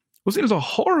 was seen as a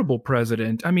horrible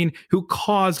president. I mean, who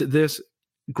caused this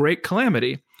great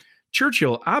calamity.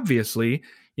 Churchill, obviously,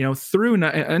 through into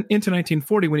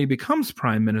 1940 when he becomes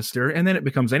prime minister, and then it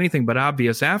becomes anything but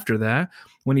obvious after that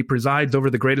when he presides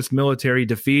over the greatest military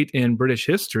defeat in British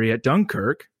history at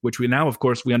Dunkirk, which we now, of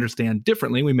course, we understand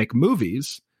differently. We make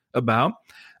movies about.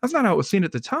 That's not how it was seen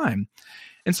at the time.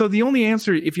 And so the only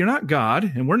answer, if you're not God,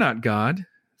 and we're not God,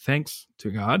 thanks to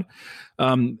God,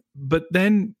 but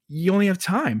then you only have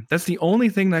time. That's the only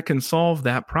thing that can solve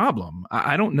that problem.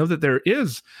 I don't know that there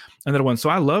is another one. So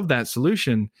I love that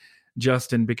solution,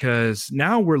 Justin, because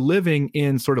now we're living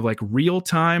in sort of like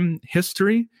real-time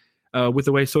history with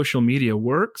the way social media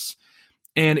works.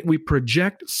 And we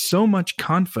project so much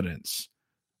confidence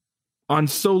on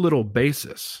so little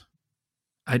basis.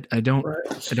 I don't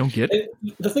get it.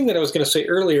 The thing that I was going to say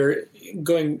earlier,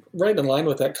 going right in line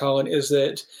with that, Colin, is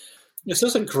that this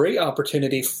is a great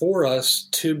opportunity for us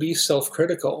to be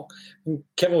self-critical.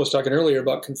 Kevin was talking earlier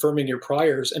about confirming your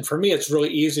priors. And for me, it's really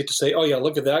easy to say, oh yeah,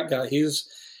 look at that guy.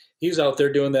 He's out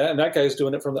there doing that. And that guy's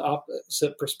doing it from the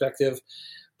opposite perspective.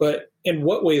 But in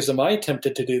what ways am I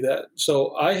tempted to do that?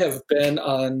 So I have been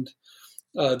on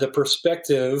the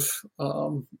perspective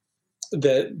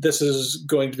that this is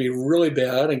going to be really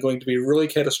bad and going to be really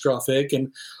catastrophic, and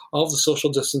all the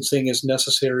social distancing is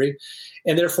necessary.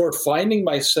 And therefore finding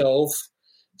myself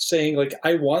saying, like,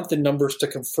 I want the numbers to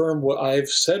confirm what I've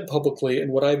said publicly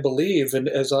and what I believe. And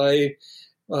as I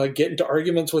get into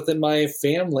arguments within my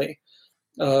family,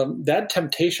 that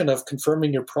temptation of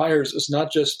confirming your priors is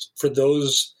not just for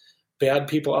those bad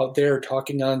people out there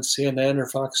talking on CNN or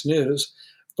Fox News,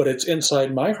 but it's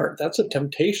inside my heart. That's a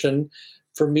temptation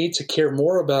for me to care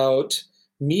more about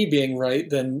me being right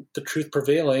than the truth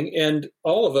prevailing. And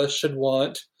all of us should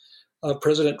want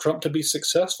President Trump to be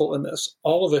successful in this.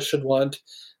 All of us should want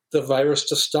the virus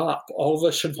to stop. All of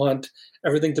us should want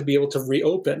everything to be able to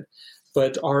reopen.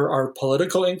 But our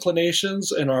political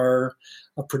inclinations and our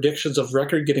predictions of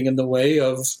record getting in the way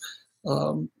of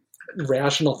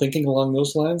rational thinking along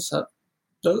those lines,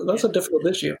 that's a difficult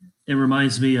issue. It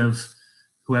reminds me of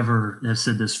whoever has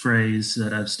said this phrase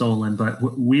that I've stolen, but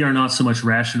we are not so much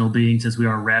rational beings as we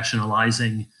are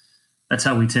rationalizing. That's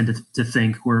how we tend to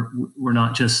think. We're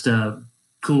not just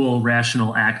cool,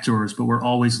 rational actors, but we're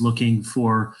always looking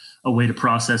for a way to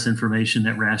process information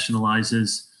that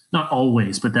rationalizes. Not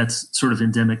always, but that's sort of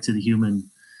endemic to the human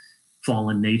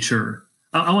fallen nature.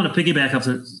 I want to piggyback off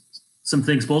some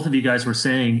things both of you guys were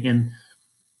saying, and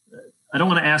I don't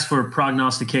want to ask for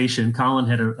prognostication. Colin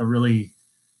had a really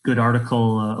good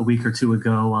article a week or two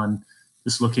ago on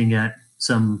just looking at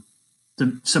some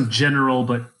general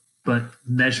but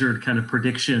measured kind of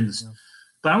predictions. Yeah.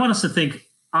 But I want us to think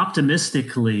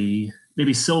optimistically,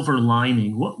 maybe silver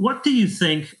lining. What do you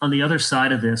think on the other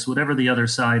side of this, whatever the other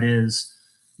side is,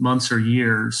 months or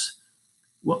years,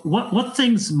 what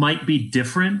things might be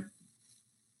different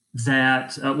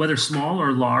that, whether small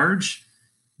or large,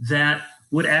 that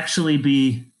would actually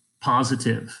be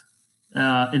positive?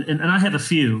 And I have a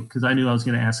few because I knew I was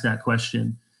going to ask that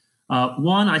question.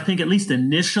 One, I think at least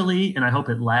initially, and I hope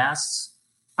it lasts,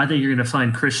 I think you're going to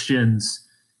find Christians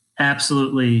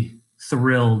absolutely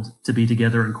thrilled to be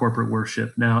together in corporate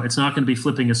worship. Now, it's not going to be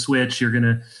flipping a switch. It's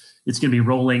going to be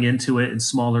rolling into it in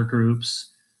smaller groups.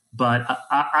 But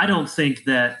I don't think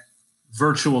that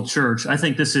virtual church, I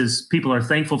think people are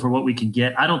thankful for what we can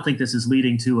get. I don't think this is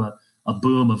leading to a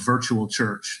boom of virtual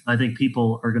church. I think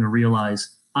people are going to realize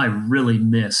I really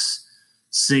miss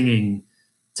singing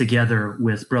together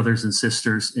with brothers and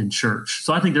sisters in church.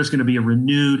 So I think there's going to be a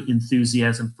renewed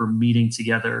enthusiasm for meeting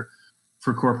together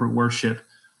for corporate worship.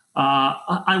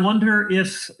 I wonder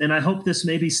if, and I hope this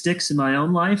maybe sticks in my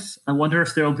own life, I wonder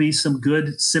if there'll be some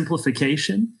good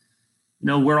simplification.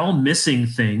 We're all missing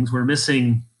things. We're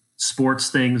missing sports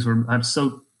things.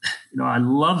 I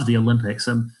love the Olympics.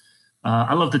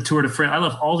 I love the Tour de France. I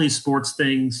love all these sports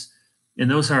things. And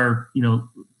those are,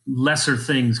 lesser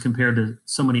things compared to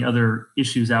so many other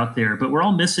issues out there. But we're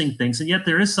all missing things. And yet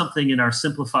there is something in our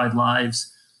simplified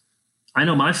lives. I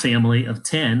know my family of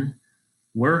 10,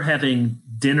 we're having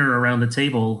dinner around the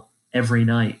table every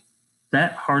night.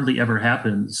 That hardly ever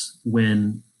happens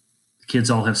when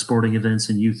kids all have sporting events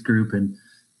and youth group. And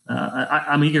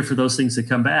I'm eager for those things to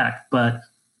come back. But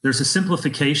there's a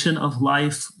simplification of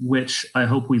life, which I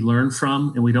hope we learn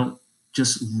from, and we don't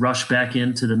just rush back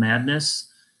into the madness.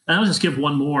 And I'll just give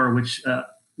one more, which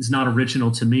is not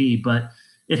original to me, but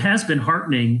it has been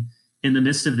heartening in the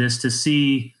midst of this to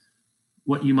see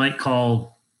what you might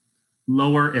call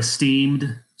lower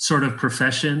esteemed sort of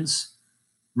professions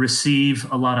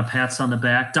receive a lot of pats on the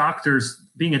back. Doctors,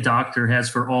 being a doctor has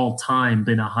for all time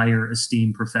been a higher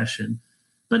esteemed profession.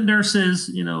 But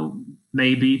nurses,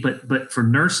 maybe, but for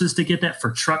nurses to get that,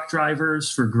 for truck drivers,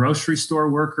 for grocery store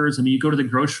workers. I mean, you go to the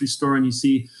grocery store and you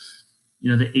see, the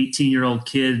 18-year-old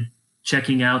kid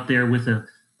checking out there with a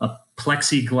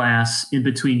plexiglass in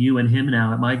between you and him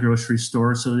now at my grocery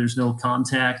store, so there's no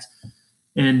contact.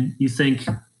 And you think,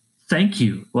 thank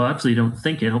you. Well, actually, you don't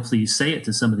think it. Hopefully you say it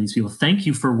to some of these people. Thank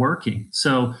you for working.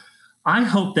 So I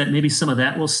hope that maybe some of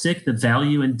that will stick, the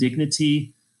value and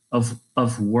dignity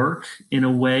of work in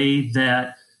a way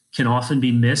that can often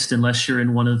be missed unless you're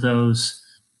in one of those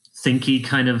thinky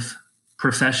kind of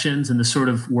professions, and the sort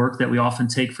of work that we often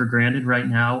take for granted right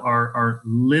now are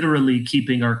literally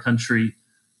keeping our country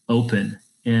open.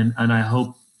 And I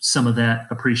hope some of that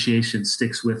appreciation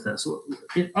sticks with us.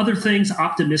 Other things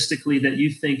optimistically that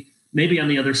you think maybe on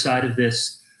the other side of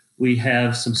this, we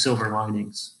have some silver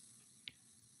linings.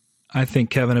 I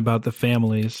think, Kevin, about the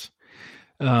families.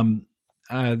 My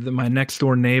next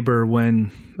door neighbor,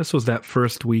 when this was that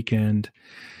first weekend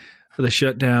for the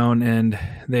shutdown, and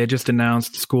they had just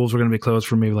announced schools were going to be closed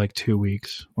for maybe like 2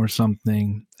 weeks or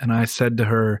something. And I said to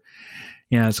her,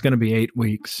 yeah, it's going to be 8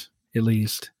 weeks at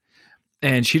least.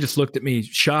 And she just looked at me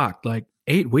shocked, like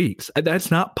 8 weeks.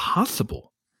 That's not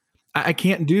possible. I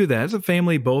can't do that. As a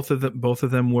family, both of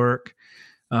them work.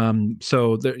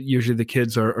 So usually the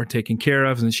kids are taken care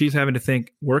of, and she's having to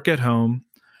think, work at home.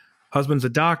 Husband's a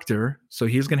doctor, so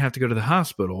he's going to have to go to the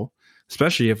hospital,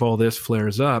 especially if all this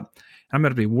flares up. I'm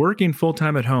going to be working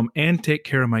full-time at home and take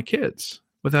care of my kids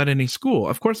without any school.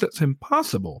 Of course, that's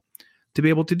impossible to be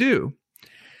able to do.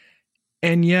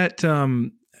 And yet,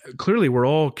 clearly, we're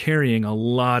all carrying a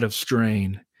lot of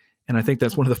strain. And I think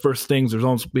that's one of the first things. There's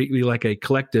almost like a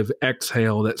collective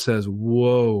exhale that says,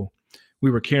 whoa, we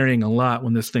were carrying a lot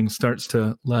when this thing starts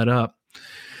to let up.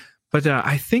 But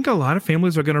I think a lot of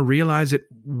families are going to realize it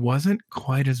wasn't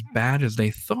quite as bad as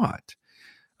they thought,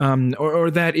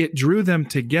 or that it drew them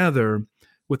together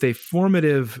with a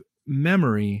formative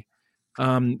memory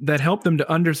that helped them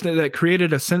to understand, that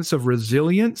created a sense of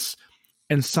resilience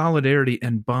and solidarity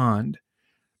and bond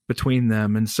between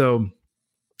them. And so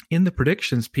in the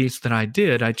predictions piece that I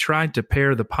did, I tried to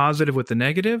pair the positive with the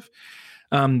negative,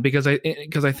 because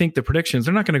I think the predictions,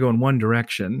 they're not going to go in one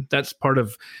direction. That's part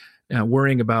of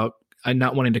worrying about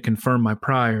not wanting to confirm my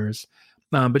priors,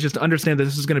 but just to understand that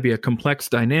this is going to be a complex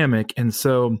dynamic. And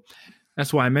so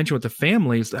that's why I mentioned with the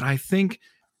families that I think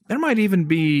there might even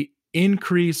be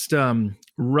increased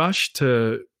rush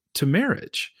to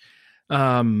marriage,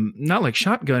 not like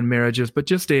shotgun marriages, but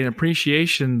just an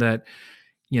appreciation that,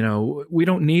 we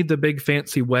don't need the big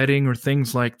fancy wedding or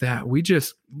things like that. We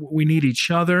need each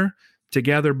other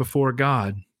together before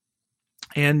God.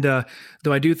 And though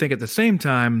I do think at the same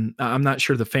time, I'm not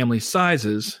sure the family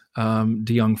sizes,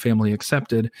 DeYoung family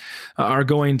accepted, are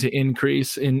going to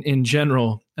increase in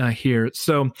general here.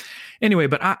 So anyway,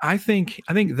 but I think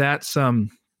that's I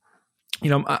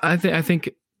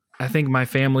think my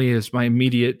family is my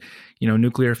immediate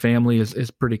nuclear family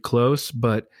is pretty close,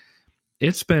 but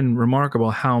it's been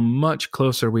remarkable how much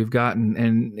closer we've gotten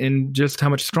and just how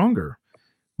much stronger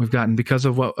we've gotten because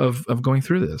of of going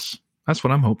through this. That's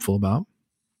what I'm hopeful about.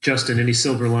 Justin, any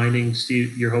silver linings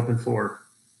you're hoping for?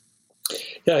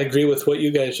 Yeah, I agree with what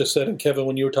you guys just said. And Kevin,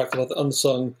 when you were talking about the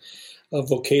unsung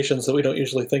vocations that we don't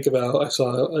usually think about, I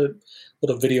saw a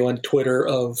little video on Twitter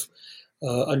of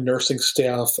a nursing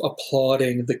staff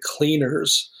applauding the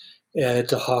cleaners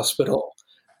at a hospital.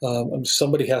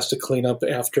 Somebody has to clean up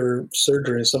after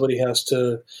surgery, and somebody has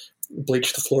to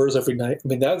bleach the floors every night. I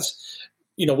mean, that's,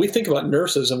 we think about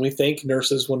nurses and we thank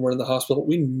nurses when we're in the hospital.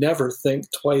 We never think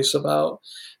twice about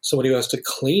somebody who has to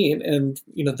clean, and,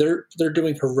 they're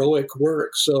doing heroic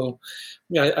work. So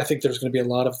I think there's going to be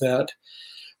a lot of that.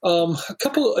 A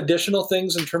couple additional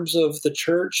things in terms of the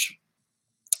church.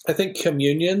 I think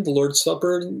communion, the Lord's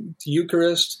Supper, the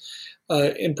Eucharist,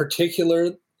 in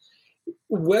particular,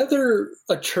 whether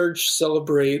a church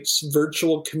celebrates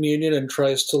virtual communion and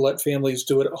tries to let families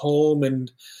do it at home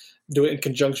and do it in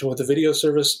conjunction with a video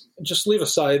service, just leave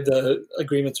aside the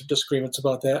agreements or disagreements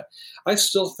about that. I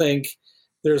still think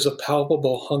there's a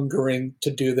palpable hungering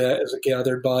to do that as a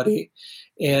gathered body.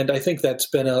 And I think that's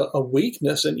been a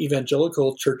weakness in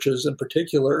evangelical churches in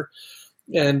particular.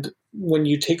 And when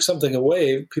you take something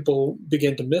away, people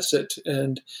begin to miss it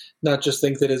and not just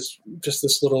think that it's just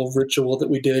this little ritual that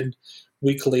we did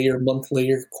weekly or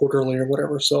monthly or quarterly or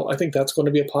whatever. So I think that's going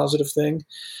to be a positive thing.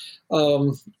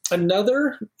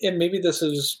 Another, and maybe this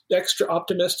is extra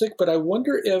optimistic, but I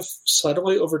wonder if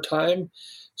subtly over time,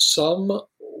 some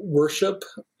worship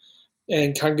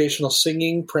and congregational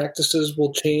singing practices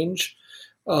will change.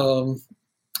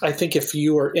 I think if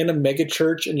you are in a mega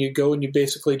church and you go and you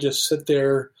basically just sit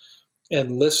there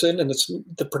and listen, and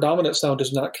the predominant sound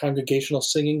is not congregational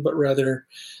singing, but rather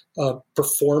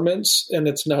performance, and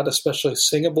it's not especially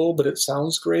singable, but it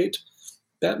sounds great.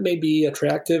 That may be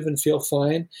attractive and feel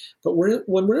fine. But when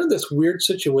we're in this weird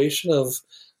situation of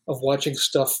watching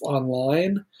stuff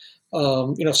online,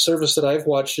 service that I've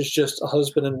watched is just a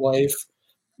husband and wife.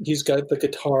 He's got the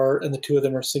guitar and the two of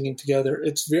them are singing together.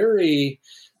 It's very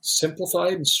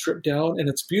simplified and stripped down, and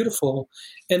it's beautiful.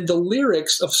 And the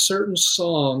lyrics of certain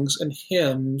songs and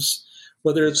hymns,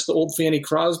 whether it's the old Fanny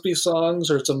Crosby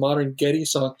songs or it's a modern Getty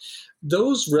song,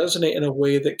 those resonate in a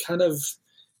way that kind of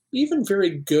even very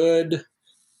good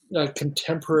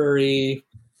contemporary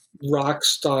rock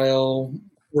style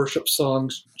worship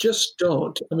songs just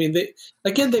don't. I mean,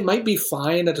 they might be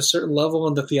fine at a certain level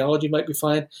and the theology might be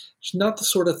fine. It's not the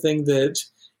sort of thing that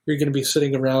you're going to be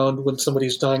sitting around when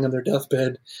somebody's dying on their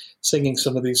deathbed singing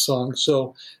some of these songs.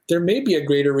 So there may be a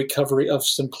greater recovery of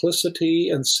simplicity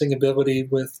and singability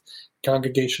with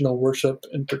congregational worship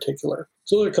in particular.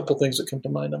 So there are a couple of things that come to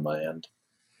mind on my end.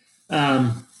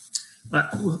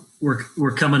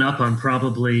 We're coming up on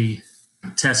probably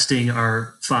testing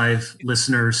our 5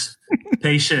 listeners'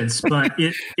 patience, but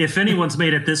if anyone's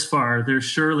made it this far, they're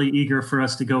surely eager for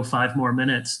us to go 5 more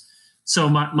minutes. So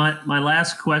my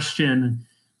last question,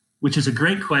 which is a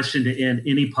great question to end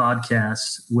any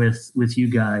podcast with you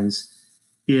guys,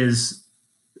 is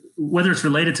whether it's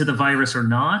related to the virus or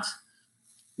not,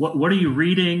 what are you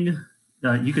reading?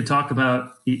 You could talk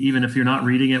about, even if you're not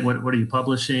reading it, what are you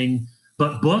publishing?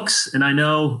 But books, and I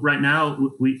know right now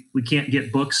we can't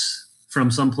get books from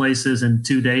some places in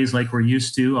 2 days like we're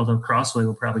used to, although Crossway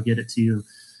will probably get it to you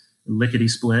lickety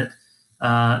split.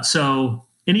 So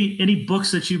any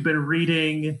books that you've been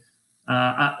reading,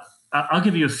 I'll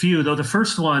give you a few, though. The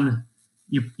first one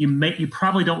you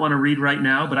probably don't want to read right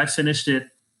now, but I finished it,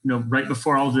 right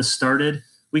before all this started.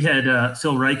 We had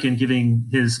Phil Ryken giving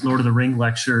his Lord of the Ring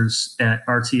lectures at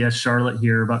RTS Charlotte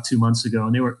here about 2 months ago,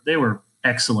 and they were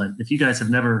excellent. If you guys have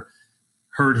never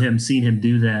heard him, seen him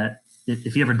do that,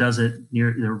 if he ever does it,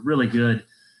 they're really good.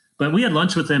 But we had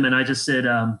lunch with him, and I just said,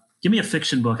 give me a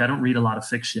fiction book. I don't read a lot of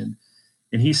fiction.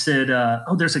 And he said,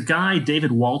 there's a guy,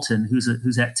 David Walton, who's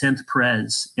at 10th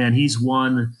Pres, and he's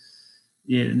won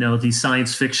these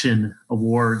science fiction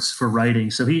awards for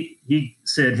writing. So he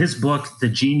said his book, The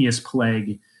Genius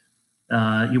Plague,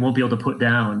 you won't be able to put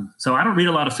down. So I don't read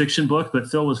a lot of fiction book, but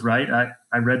Phil was right.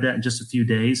 I read that in just a few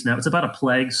days. Now, it's about a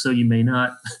plague, so you may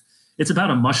not – it's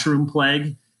about a mushroom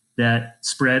plague that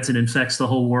spreads and infects the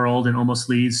whole world and almost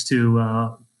leads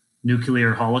to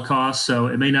nuclear holocaust. So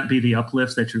it may not be the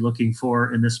uplift that you're looking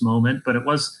for in this moment, but it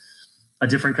was a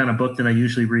different kind of book than I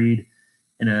usually read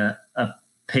in a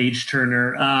page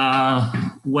turner.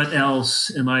 What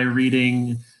else am I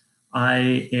reading?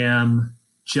 I am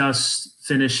just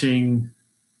finishing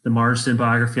the Marsden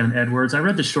biography on Edwards. I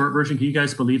read the short version. Can you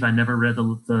guys believe I never read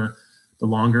the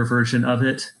longer version of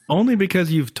it? Only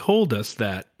because you've told us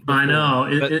that before. I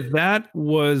know. That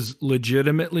was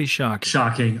legitimately shocking.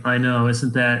 Shocking. I know.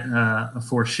 Isn't that a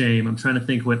for shame? I'm trying to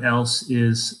think what else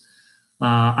is.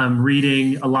 I'm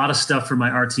reading a lot of stuff for my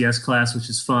RTS class, which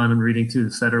is fun. I'm reading through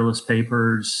the Federalist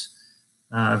Papers.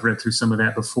 I've read through some of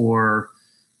that before.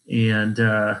 And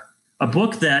a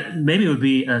book that maybe would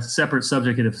be a separate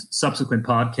subject in a subsequent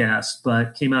podcast,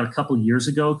 but came out a couple of years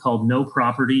ago, called No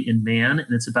Property in Man.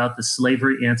 And it's about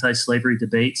the anti-slavery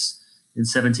debates in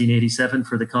 1787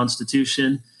 for the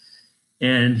Constitution.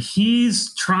 And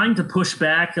he's trying to push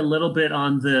back a little bit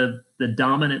on the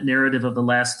dominant narrative of the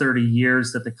last 30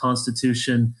 years that the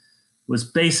Constitution was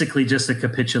basically just a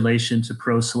capitulation to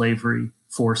pro-slavery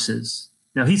forces.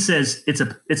 Now, he says it's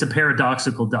a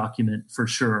paradoxical document for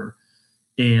sure.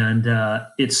 And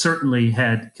it certainly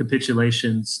had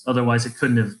capitulations. Otherwise, it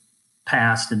couldn't have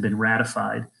passed and been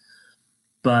ratified.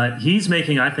 But he's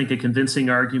making, I think, a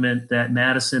convincing argument that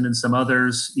Madison and some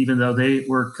others, even though they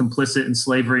were complicit in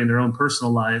slavery in their own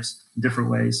personal lives in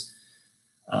different ways,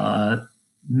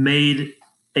 made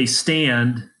a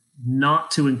stand not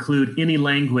to include any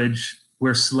language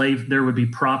where there would be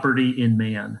property in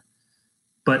man,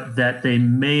 but that they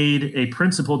made a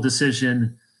principled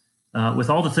decision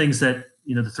with all the things that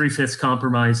the 3/5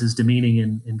 Compromise is demeaning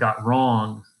and got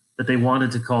wrong, that they wanted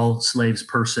to call slaves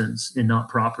persons and not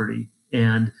property.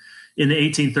 And in the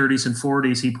 1830s and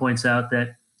 40s, he points out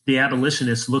that the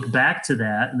abolitionists looked back to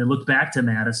that, and they looked back to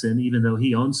Madison, even though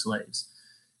he owned slaves,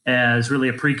 as really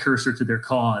a precursor to their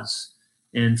cause,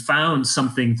 and found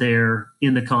something there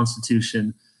in the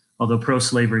Constitution, although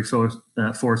pro-slavery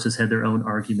forces had their own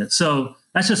argument. So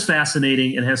that's just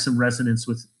fascinating. It has some resonance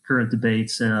with current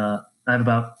debates. I have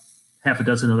about half a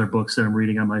dozen other books that I'm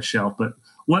reading on my shelf. But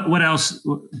what else?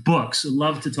 Books. I'd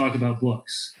love to talk about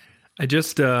books. I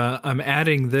just, I'm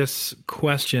adding this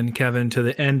question, Kevin, to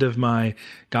the end of my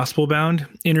Gospel Bound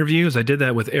interviews. I did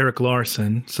that with Eric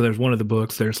Larson. So there's one of the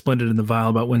books there, Splendid in the Vile,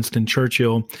 about Winston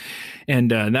Churchill. And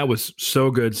that was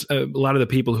so good. A lot of the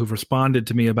people who've responded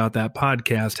to me about that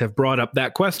podcast have brought up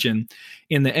that question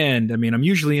in the end. I mean, I'm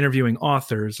usually interviewing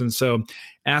authors. And so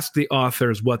ask the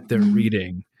authors what they're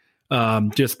reading.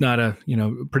 Just not a,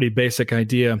 pretty basic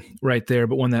idea right there,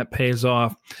 but one that pays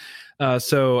off.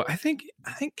 So I think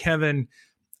Kevin,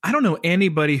 I don't know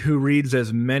anybody who reads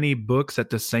as many books at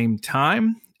the same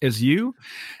time as you.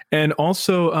 And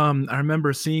also, I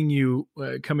remember seeing you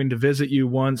coming to visit you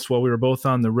once while we were both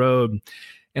on the road.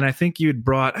 And I think you'd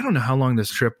brought, I don't know how long this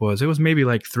trip was. It was maybe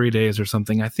like 3 days or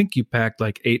something. I think you packed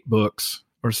like 8 books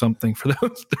or something for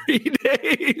those 3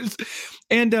 days.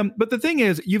 And, but the thing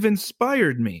is, you've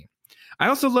inspired me. I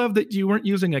also love that you weren't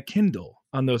using a Kindle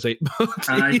on those 8 books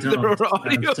either, or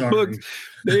audio books.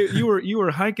 You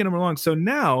were hiking them along. So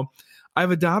now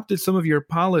I've adopted some of your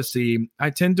policy. I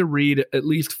tend to read at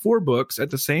least 4 books at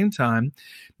the same time,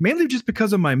 mainly just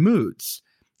because of my moods.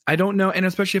 I don't know, and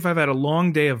especially if I've had a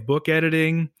long day of book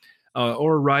editing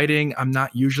or writing, I'm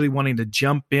not usually wanting to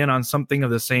jump in on something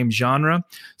of the same genre.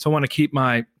 So I want to keep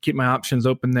my options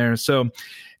open there. So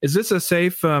is this a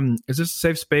safe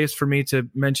space for me to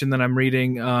mention that I'm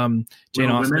reading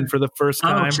Jane Austen for the first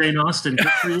time? Oh, Jane Austen, good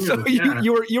for you. So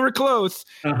you were close.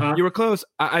 Uh-huh. You were close.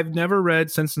 I've never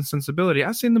read Sense and Sensibility.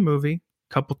 I've seen the movie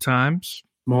a couple times.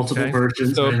 Multiple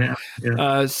versions.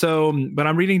 So, but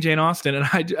I'm reading Jane Austen, and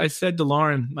I said to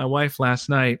Lauren, my wife, last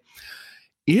night,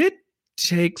 it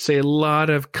takes a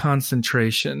lot of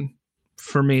concentration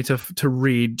for me to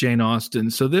read Jane Austen.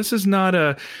 So this is not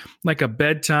a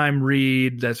bedtime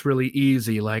read that's really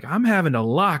easy. Like, I'm having to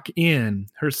lock in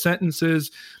her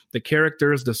sentences, the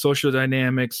characters, the social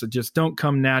dynamics that just don't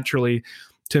come naturally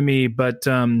to me. But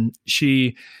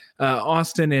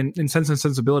Austen in Sense and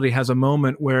Sensibility has a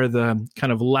moment where the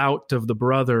kind of lout of the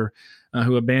brother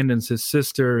who abandons his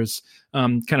sisters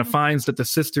kind of finds that the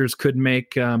sisters could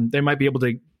they might be able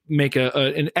to make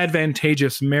an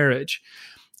advantageous marriage.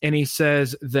 And he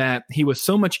says that he was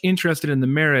so much interested in the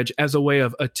marriage as a way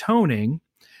of atoning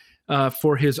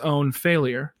for his own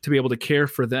failure to be able to care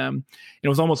for them. And it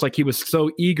was almost like he was so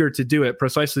eager to do it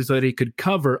precisely so that he could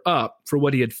cover up for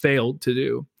what he had failed to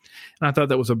do. And I thought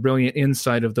that was a brilliant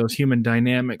insight of those human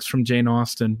dynamics from Jane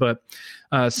Austen. But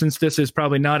since this is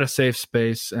probably not a safe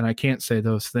space and I can't say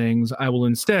those things, I will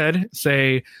instead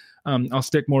say I'll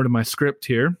stick more to my script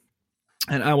here.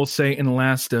 And I will say in the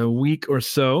last week or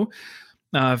so,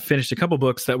 finished a couple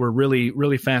books that were really,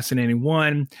 really fascinating.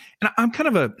 One, and I'm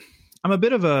a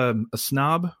bit of a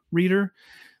snob reader.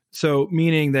 So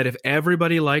meaning that if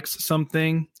everybody likes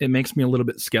something, it makes me a little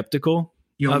bit skeptical.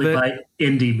 You only like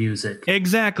indie music.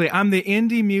 Exactly. I'm the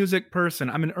indie music person.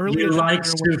 I'm an early. You liked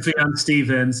Sufjan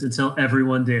Stevens until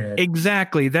everyone did.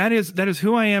 Exactly. That is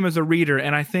who I am as a reader.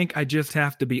 And I think I just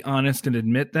have to be honest and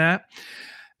admit that.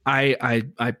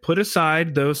 I put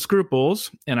aside those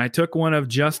scruples and I took one of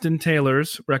Justin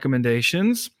Taylor's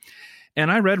recommendations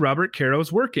and I read Robert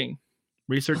Caro's Working.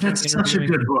 Research and such a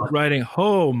good book. Writing.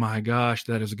 Oh my gosh,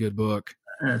 that is a good book.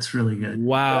 That's really good.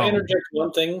 Wow. Can I interject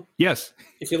one thing? Yes.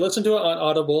 If you listen to it on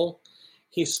Audible,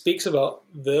 he speaks about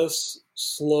this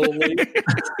slowly.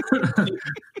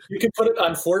 You can put it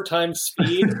on 4 times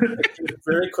speed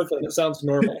very quickly and it sounds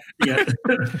normal. Yeah.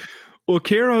 Well,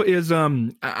 Caro is, I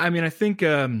mean, I think,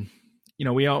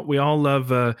 we all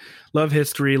love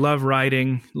history, love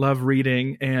writing, love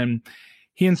reading. And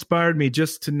he inspired me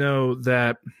just to know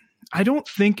that I don't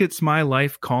think it's my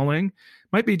life calling.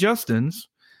 Might be Justin's.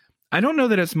 I don't know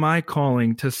that it's my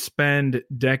calling to spend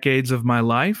decades of my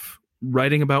life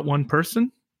writing about one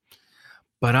person,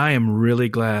 but I am really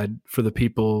glad for the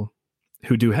people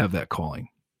who do have that calling.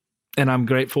 And I'm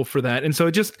grateful for that. And so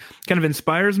it just kind of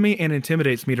inspires me and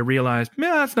intimidates me to realize,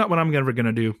 man, that's not what I'm ever going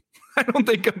to do. I don't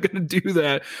think I'm going to do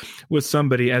that with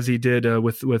somebody as he did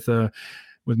with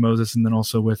Moses, and then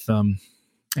also with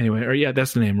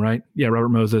that's the name, right? Yeah, Robert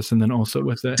Moses, and then also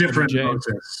with different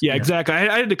Moses. Yeah, exactly.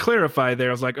 I had to clarify there.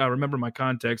 I was like, I remember my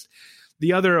context.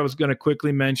 The other I was going to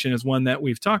quickly mention is one that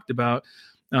we've talked about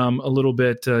a little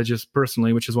bit just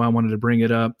personally, which is why I wanted to bring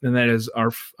it up, and that is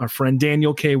our friend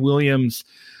Daniel K. Williams.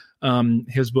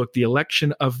 His book, The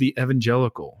Election of the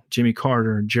Evangelical, Jimmy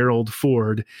Carter, Gerald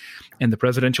Ford, and the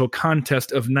Presidential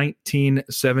Contest of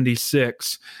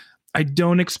 1976. I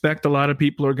don't expect a lot of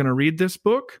people are going to read this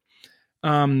book,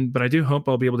 but I do hope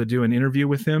I'll be able to do an interview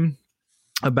with him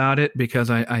about it, because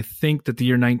I think that the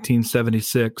year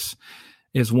 1976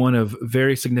 is one of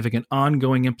very significant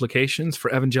ongoing implications for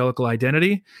evangelical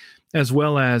identity, as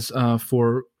well as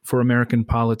for American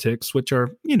politics, which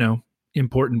are,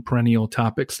 important perennial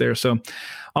topics there. So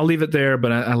I'll leave it there,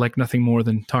 but I like nothing more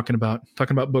than talking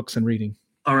about books and reading.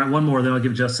 All right, one more, then I'll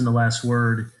give Justin the last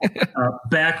word.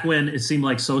 Back when it seemed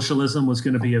like socialism was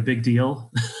going to be a big deal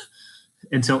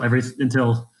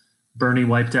until Bernie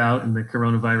wiped out and the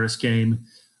coronavirus came,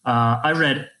 I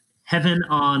read Heaven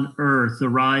on Earth, The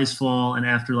Rise, Fall, and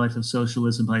Afterlife of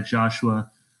Socialism by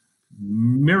Joshua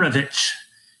Mirovich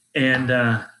and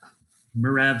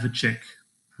Miravchik,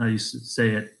 how you say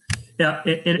it. Yeah,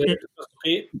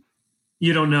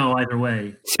 you don't know either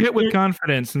way. Say it with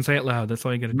confidence and say it loud. That's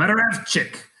all you got to do.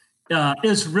 Mirovchik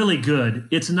is really good.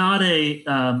 It's not he's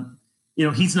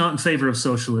not in favor of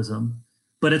socialism,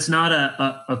 but it's not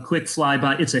a quick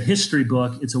flyby. It's a history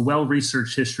book. It's a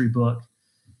well-researched history book.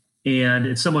 And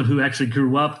it's someone who actually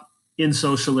grew up in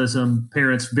socialism,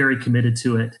 parents very committed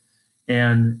to it,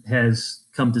 and has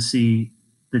come to see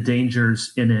the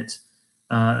dangers in it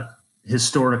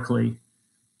historically.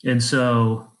 And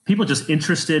so people just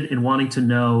interested in wanting to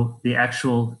know the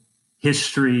actual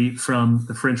history from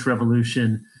the French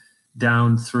Revolution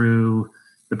down through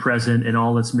the present and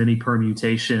all its many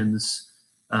permutations.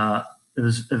 It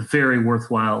was a very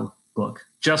worthwhile book.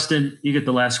 Justin, you get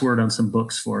the last word on some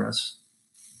books for us.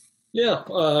 Yeah,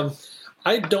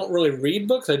 I don't really read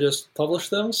books. I just publish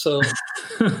them. So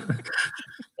a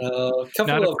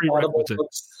couple of Audible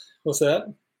books. What's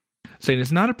that? Saying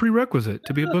it's not a prerequisite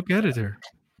to be a book editor.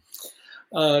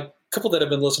 A couple that I've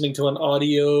been listening to on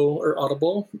audio or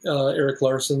Audible. Eric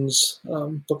Larson's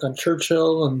book on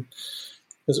Churchill and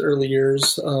his early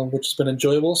years, which has been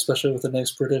enjoyable, especially with a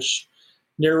nice British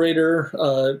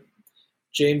narrator.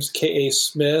 James K.A.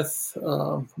 Smith,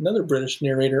 another British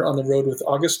narrator, On the Road with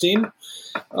Augustine.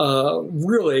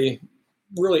 Really,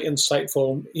 really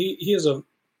insightful. He is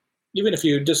even if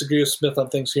you disagree with Smith on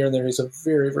things here and there, he's a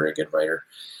very, very good writer.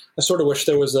 I sort of wish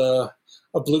there was a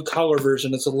blue-collar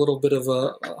version. It's a little bit of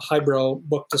a highbrow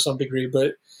book to some degree,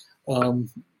 but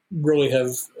really have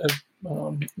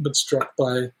been struck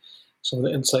by some of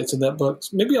the insights in that book.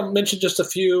 Maybe I'll mention just a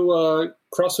few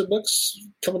CrossFit books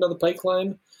coming down the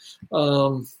pipeline.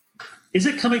 Is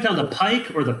it coming down the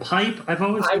pike or the pipe? I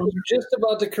was just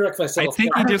about to correct myself. I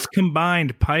think he just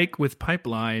combined pike with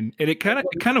pipeline, and it kind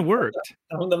of worked.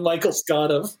 I'm the Michael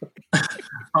Scott of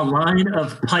a line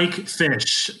of pike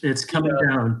fish. It's coming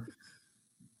down.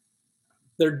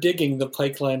 They're digging the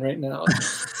pike line right now.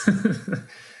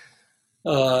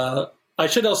 I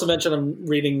should also mention I'm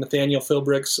reading Nathaniel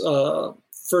Philbrick's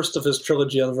first of his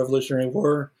trilogy on the Revolutionary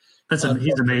War. He's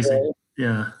amazing.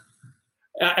 Yeah.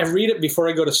 I read it before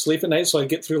I go to sleep at night, so I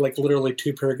get through like literally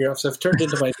 2 paragraphs. I've turned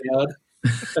into my dad.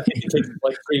 I think it takes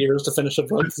like 3 years to finish a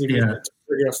book. Yeah. 2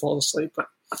 paragraphs, fall asleep.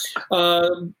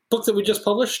 Book that we just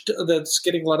published that's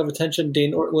getting a lot of attention,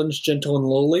 Dane Ortland's Gentle and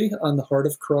Lowly on the Heart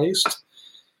of Christ.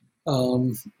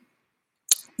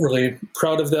 Really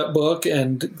proud of that book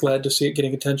and glad to see it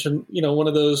getting attention. One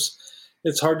of those,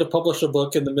 it's hard to publish a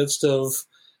book in the midst of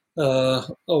a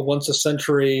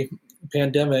once-a-century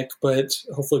pandemic, but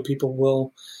hopefully people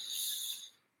will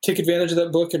take advantage of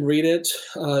that book and read it.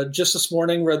 Just this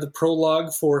morning, read the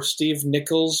prologue for Steve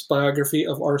Nichols' biography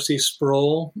of R.C.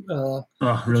 Sproul.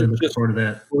 Really looking forward to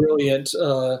that. Brilliant.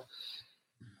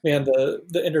 Man,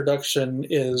 the introduction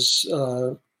is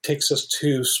takes us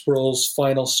to Sproul's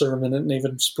final sermon, and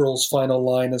even Sproul's final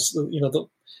line is,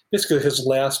 basically his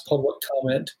last public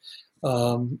comment.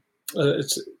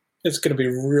 it's going to be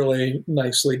really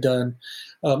nicely done.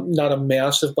 Not a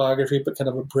massive biography, but kind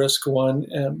of a brisk one,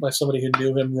 and by somebody who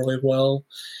knew him really well.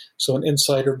 So an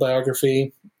insider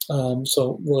biography.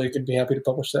 So really could be happy to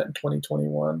publish that in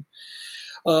 2021.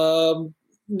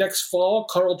 Next fall,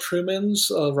 Carl Trueman's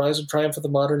Rise and Triumph of the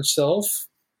Modern Self.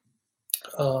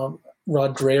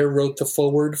 Rod Dreher wrote the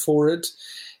foreword for it,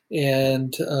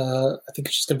 and I think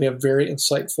it's just going to be a very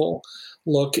insightful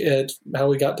look at how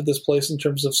we got to this place in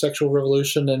terms of sexual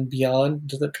revolution and beyond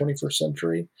to the 21st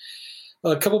century.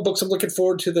 A couple books I'm looking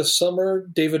forward to this summer.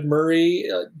 David Murray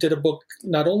did a book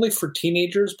not only for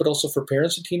teenagers, but also for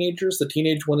parents of teenagers. The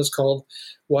teenage one is called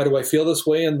Why Do I Feel This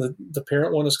Way? And the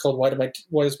parent one is called Why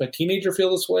Does My Teenager Feel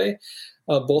This Way?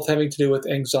 Both having to do with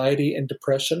anxiety and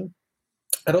depression.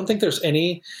 I don't think there's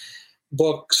any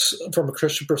books from a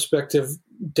Christian perspective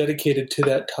dedicated to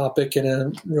that topic in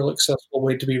a real accessible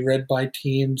way to be read by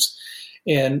teens.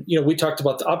 And, we talked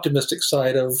about the optimistic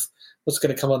side of what's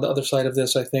going to come on the other side of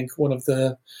this. I think one of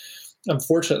the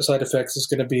unfortunate side effects is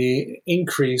going to be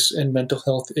increase in mental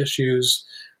health issues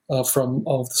from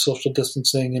all of the social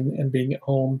distancing and being at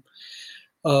home.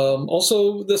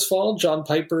 Also this fall, John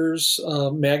Piper's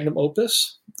magnum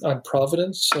opus on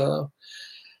Providence,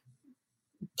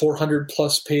 400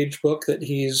 plus page book that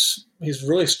he's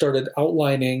really started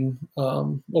outlining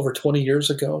over 20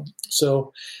 years ago.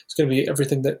 So it's going to be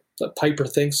everything that Piper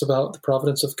thinks about the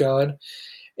providence of God.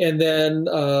 And then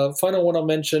final one I'll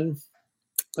mention,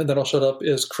 and then I'll shut up,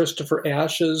 is Christopher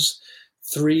Ash's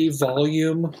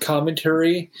 3-volume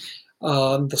commentary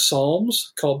on the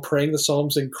Psalms called Praying the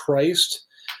Psalms in Christ,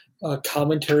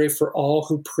 commentary for all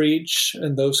who preach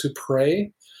and those who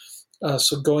pray.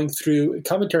 So going through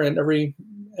commentary on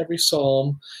every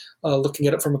psalm, looking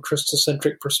at it from a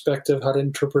Christocentric perspective, how to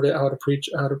interpret it, how to preach,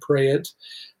 how to pray it,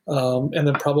 and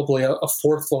then probably a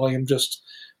 4th volume just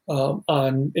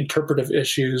on interpretive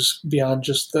issues beyond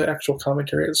just the actual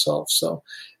commentary itself. So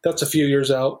that's a few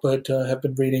years out, but have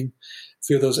been reading a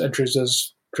few of those entries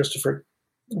as Christopher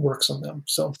works on them.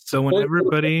 So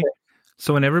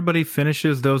when everybody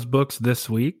finishes those books this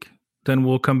week, then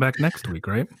we'll come back next week,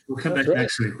 right? We'll come back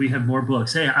next week. We have more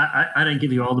books. Hey, I didn't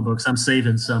give you all the books. I'm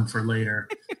saving some for later.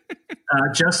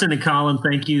 Justin and Colin,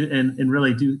 thank you, and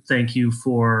really do thank you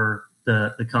for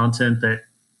the content that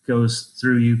goes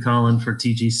through you, Colin, for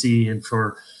TGC and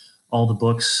for all the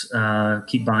books.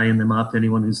 Keep buying them up,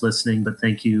 anyone who's listening. But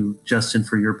thank you, Justin,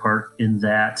 for your part in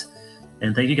that.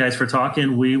 And thank you guys for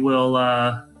talking. We will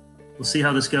we'll see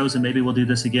how this goes, and maybe we'll do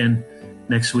this again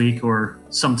next week or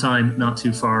sometime not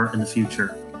too far in the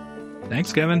future.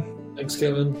 Thanks, Kevin. Thanks,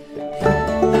 Kevin.